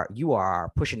 you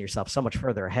are pushing yourself so much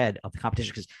further ahead of the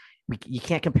competition, because you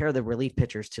can't compare the relief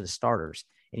pitchers to the starters,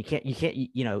 and you can't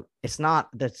it's not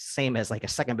the same as like a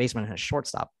second baseman and a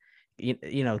shortstop,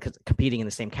 because competing in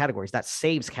the same categories. That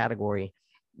saves category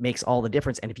makes all the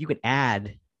difference. And if you can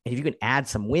add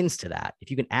some wins to that,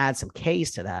 if you can add some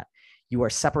Ks to that, you are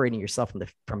separating yourself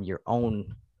from your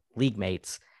own league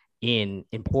mates in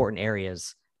important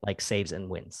areas like saves and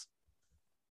wins.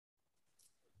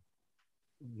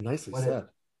 Nicely said.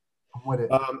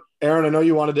 Aaron, I know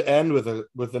you wanted to end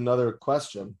with another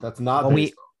question. That's not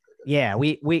we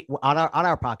on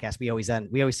our podcast, we always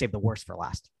save the worst for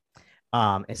last.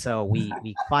 And so we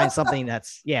find something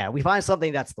that's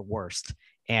the worst,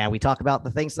 and we talk about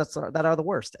the things that are the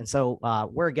worst. And so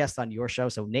we're a guest on your show,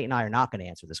 so Nate and I are not going to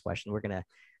answer this question. We're going to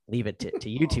leave it to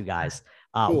you two guys.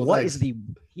 Cool, what is the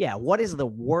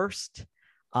worst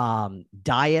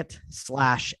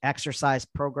diet/exercise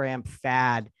program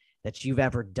fad that you've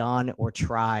ever done or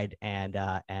tried? And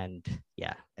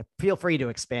feel free to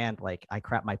expand. Like, I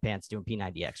crap my pants doing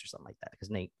P90X or something like that,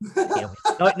 because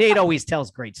Nate always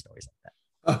tells great stories like that.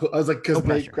 I was like, because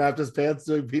Nate crapped his pants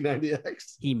doing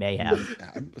P90X. He may have.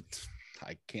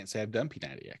 I can't say I've done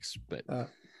P90X, but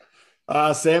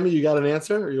Sammy, you got an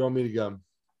answer, or you want me to go?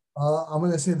 I'm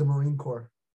going to say the Marine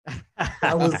Corps.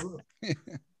 That was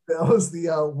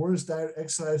the worst diet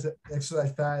exercise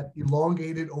fad,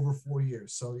 elongated over 4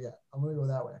 years. So yeah, I'm going to go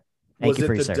that way.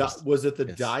 Was it the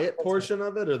diet portion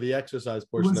of it, or the exercise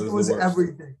portion? It was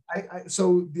everything.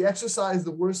 So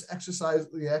the worst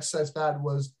exercise fad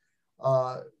was,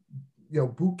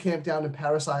 boot camp down in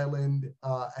Paris Island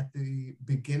at the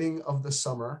beginning of the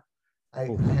summer.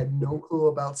 I had no clue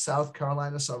about South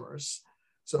Carolina summers.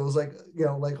 So it was like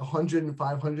 105,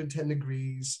 110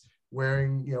 degrees,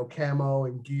 wearing, camo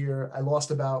and gear. I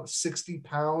lost about 60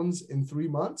 pounds in 3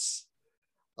 months.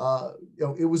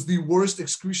 It was the worst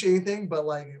excruciating thing, but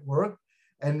like it worked.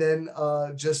 And then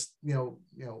just,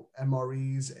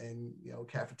 MREs and,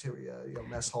 cafeteria,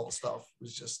 mess hall stuff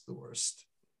was just the worst.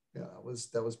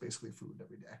 That was basically food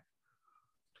every day.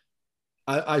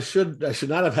 I should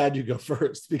not have had you go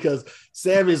first, because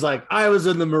Sammy's like, I was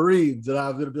in the Marines, and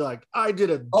I'm gonna be like, I did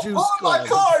a juice my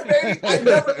card, baby.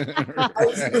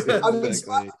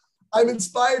 I'm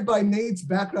inspired by Nate's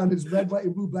background, his red, white,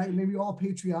 and blue, black, and maybe all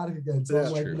patriotic again. So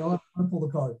I'm like, I'm gonna pull the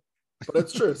card. But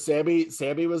it's true. Sammy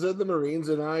was in the Marines,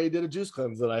 and I did a juice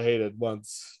cleanse that I hated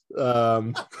once.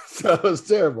 So it was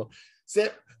terrible.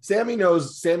 Sammy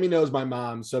knows my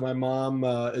mom. So my mom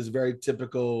is a very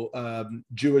typical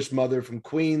Jewish mother from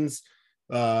Queens,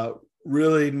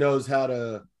 really knows how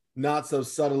to not so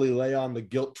subtly lay on the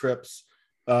guilt trips.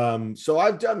 So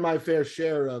I've done my fair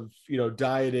share of,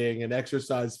 dieting and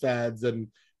exercise fads and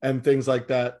things like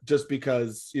that, just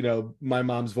because, my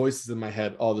mom's voice is in my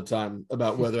head all the time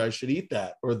about whether I should eat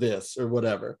that or this or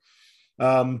whatever.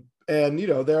 And,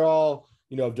 they're all,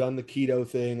 I've done the keto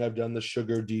thing. I've done the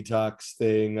sugar detox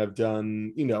thing. I've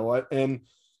done, and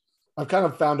I've kind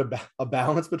of found a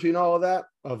balance between all of that,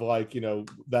 of like,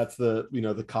 that's the,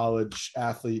 the college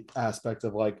athlete aspect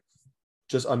of like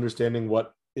just understanding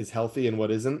what is healthy and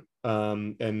what isn't,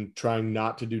 and trying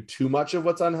not to do too much of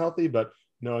what's unhealthy, but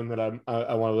knowing that I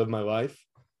want to live my life.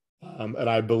 And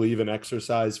I believe in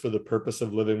exercise for the purpose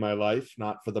of living my life,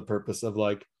 not for the purpose of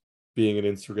like being an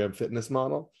Instagram fitness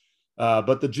model.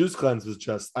 But the juice cleanse was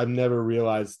just, I've never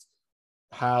realized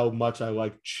how much I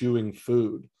like chewing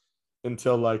food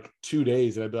until like 2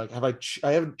 days. And I'd be like,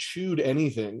 I haven't chewed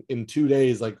anything in 2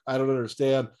 days. Like, I don't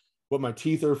understand what my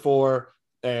teeth are for.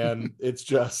 And it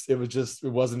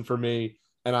wasn't for me.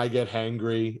 and I get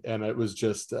hangry, and it was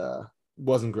just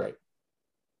wasn't great.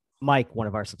 Mike, one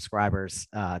of our subscribers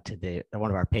one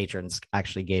of our patrons,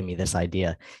 actually gave me this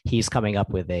idea. He's coming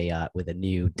up with a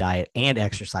new diet and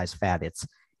exercise fad.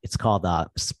 It's called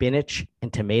spinach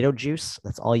and tomato juice.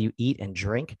 That's all you eat and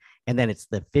drink. And then it's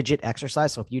the fidget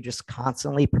exercise. So if you just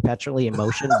constantly, perpetually in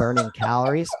motion, burning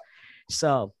calories.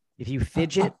 So if you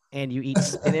fidget and you eat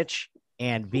spinach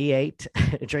and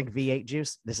V8, drink V8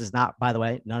 juice. This is not, by the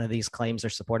way, none of these claims are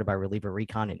supported by Reliever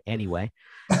Recon in any way.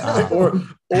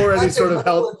 or any sort of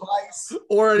health advice,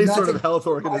 or any sort of health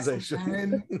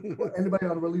organization. Anybody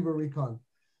on Reliever Recon.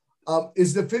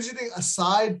 Is the fidgeting a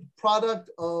side product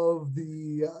of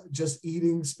the just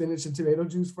eating spinach and tomato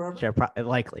juice forever? Sure,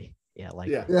 likely. Yeah,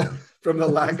 from the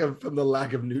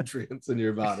lack of nutrients in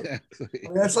your body. I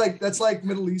mean, that's like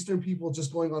Middle Eastern people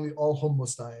just going on the all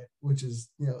hummus diet, which is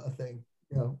a thing.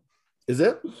 Is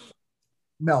it?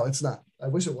 No, it's not. I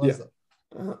wish it was.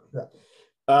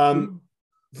 Yeah.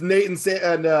 Nate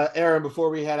and Aaron, before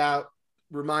we head out,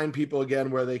 remind people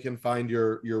again where they can find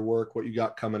your work, what you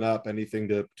got coming up, anything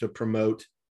to promote.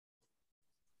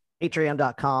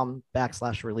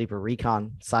 Patreon.com/Reliever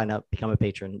Recon. Sign up, become a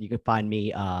patron. You can find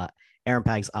me, Aaron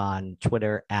Pags, on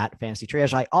Twitter at Fantasy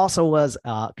Triage. I also was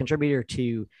a contributor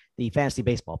to the Fantasy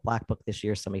Baseball Black Book this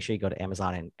year, so make sure you go to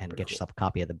Amazon and get yourself a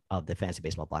copy of the Fantasy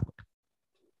Baseball Black Book.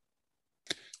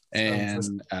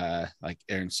 And like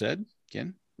Aaron said,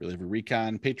 again, Reliever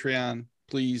Recon Patreon,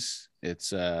 please.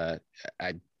 It's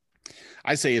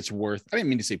I say it's worth. I didn't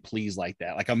mean to say please like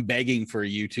that. Like I'm begging for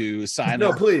you to sign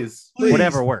up. No, please.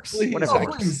 Whatever works. Please. Whatever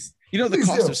works. You know the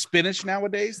cost of spinach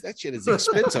nowadays? That shit is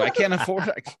expensive. I can't afford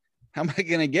it. How am I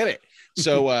going to get it?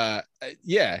 So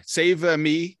save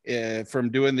me from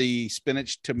doing the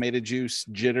spinach tomato juice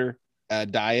jitter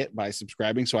diet by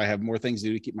subscribing, so I have more things to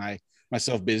do to keep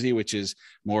myself busy, which is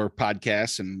more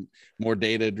podcasts and more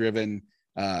data driven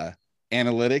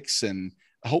analytics and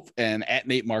at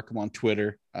Nate Markham on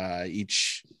Twitter.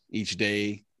 Each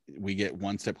day we get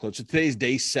one step closer. Today's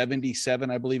day 77,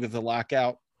 I believe, of the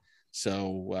lockout.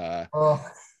 So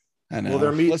I know.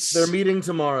 Well, they're meeting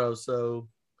tomorrow, so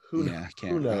who knows?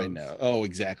 I know. Oh,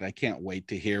 exactly. I can't wait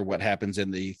to hear what happens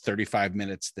in the 35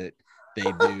 minutes that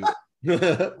they do.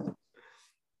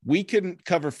 We couldn't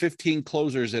cover 15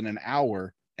 closers in an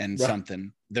hour and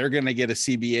something. They're going to get a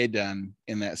CBA done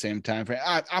in that same time frame.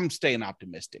 I'm staying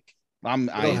optimistic. I'm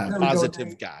a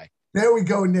positive guy. There we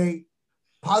go, Nate.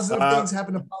 Positive things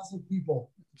happen to positive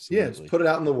people. Absolutely. Yeah, just put it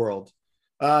out in the world.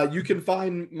 You can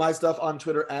find my stuff on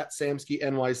Twitter at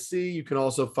SamskyNYC. You can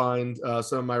also find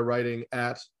some of my writing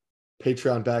at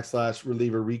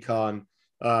Patreon.com/Reliever Recon.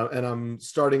 And I'm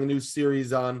starting a new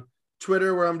series on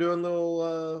Twitter where I'm doing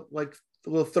little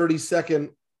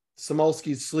 30-second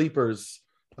Samulski sleepers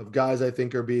of guys I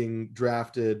think are being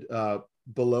drafted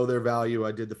below their value.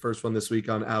 I did the first one this week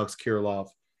on Alex Kirilloff.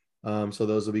 So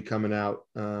those will be coming out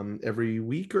every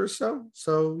week or so.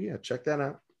 So yeah, check that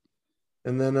out.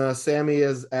 And then Sammy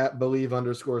is at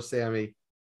Believe_Sammy.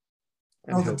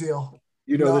 Know the deal.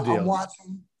 You know the deal. I'm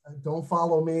watching. Don't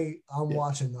follow me. I'm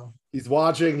watching though. He's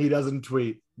watching. He doesn't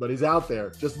tweet, but he's out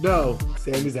there. Just know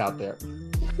Sammy's out there.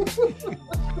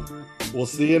 We'll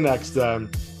see you next time.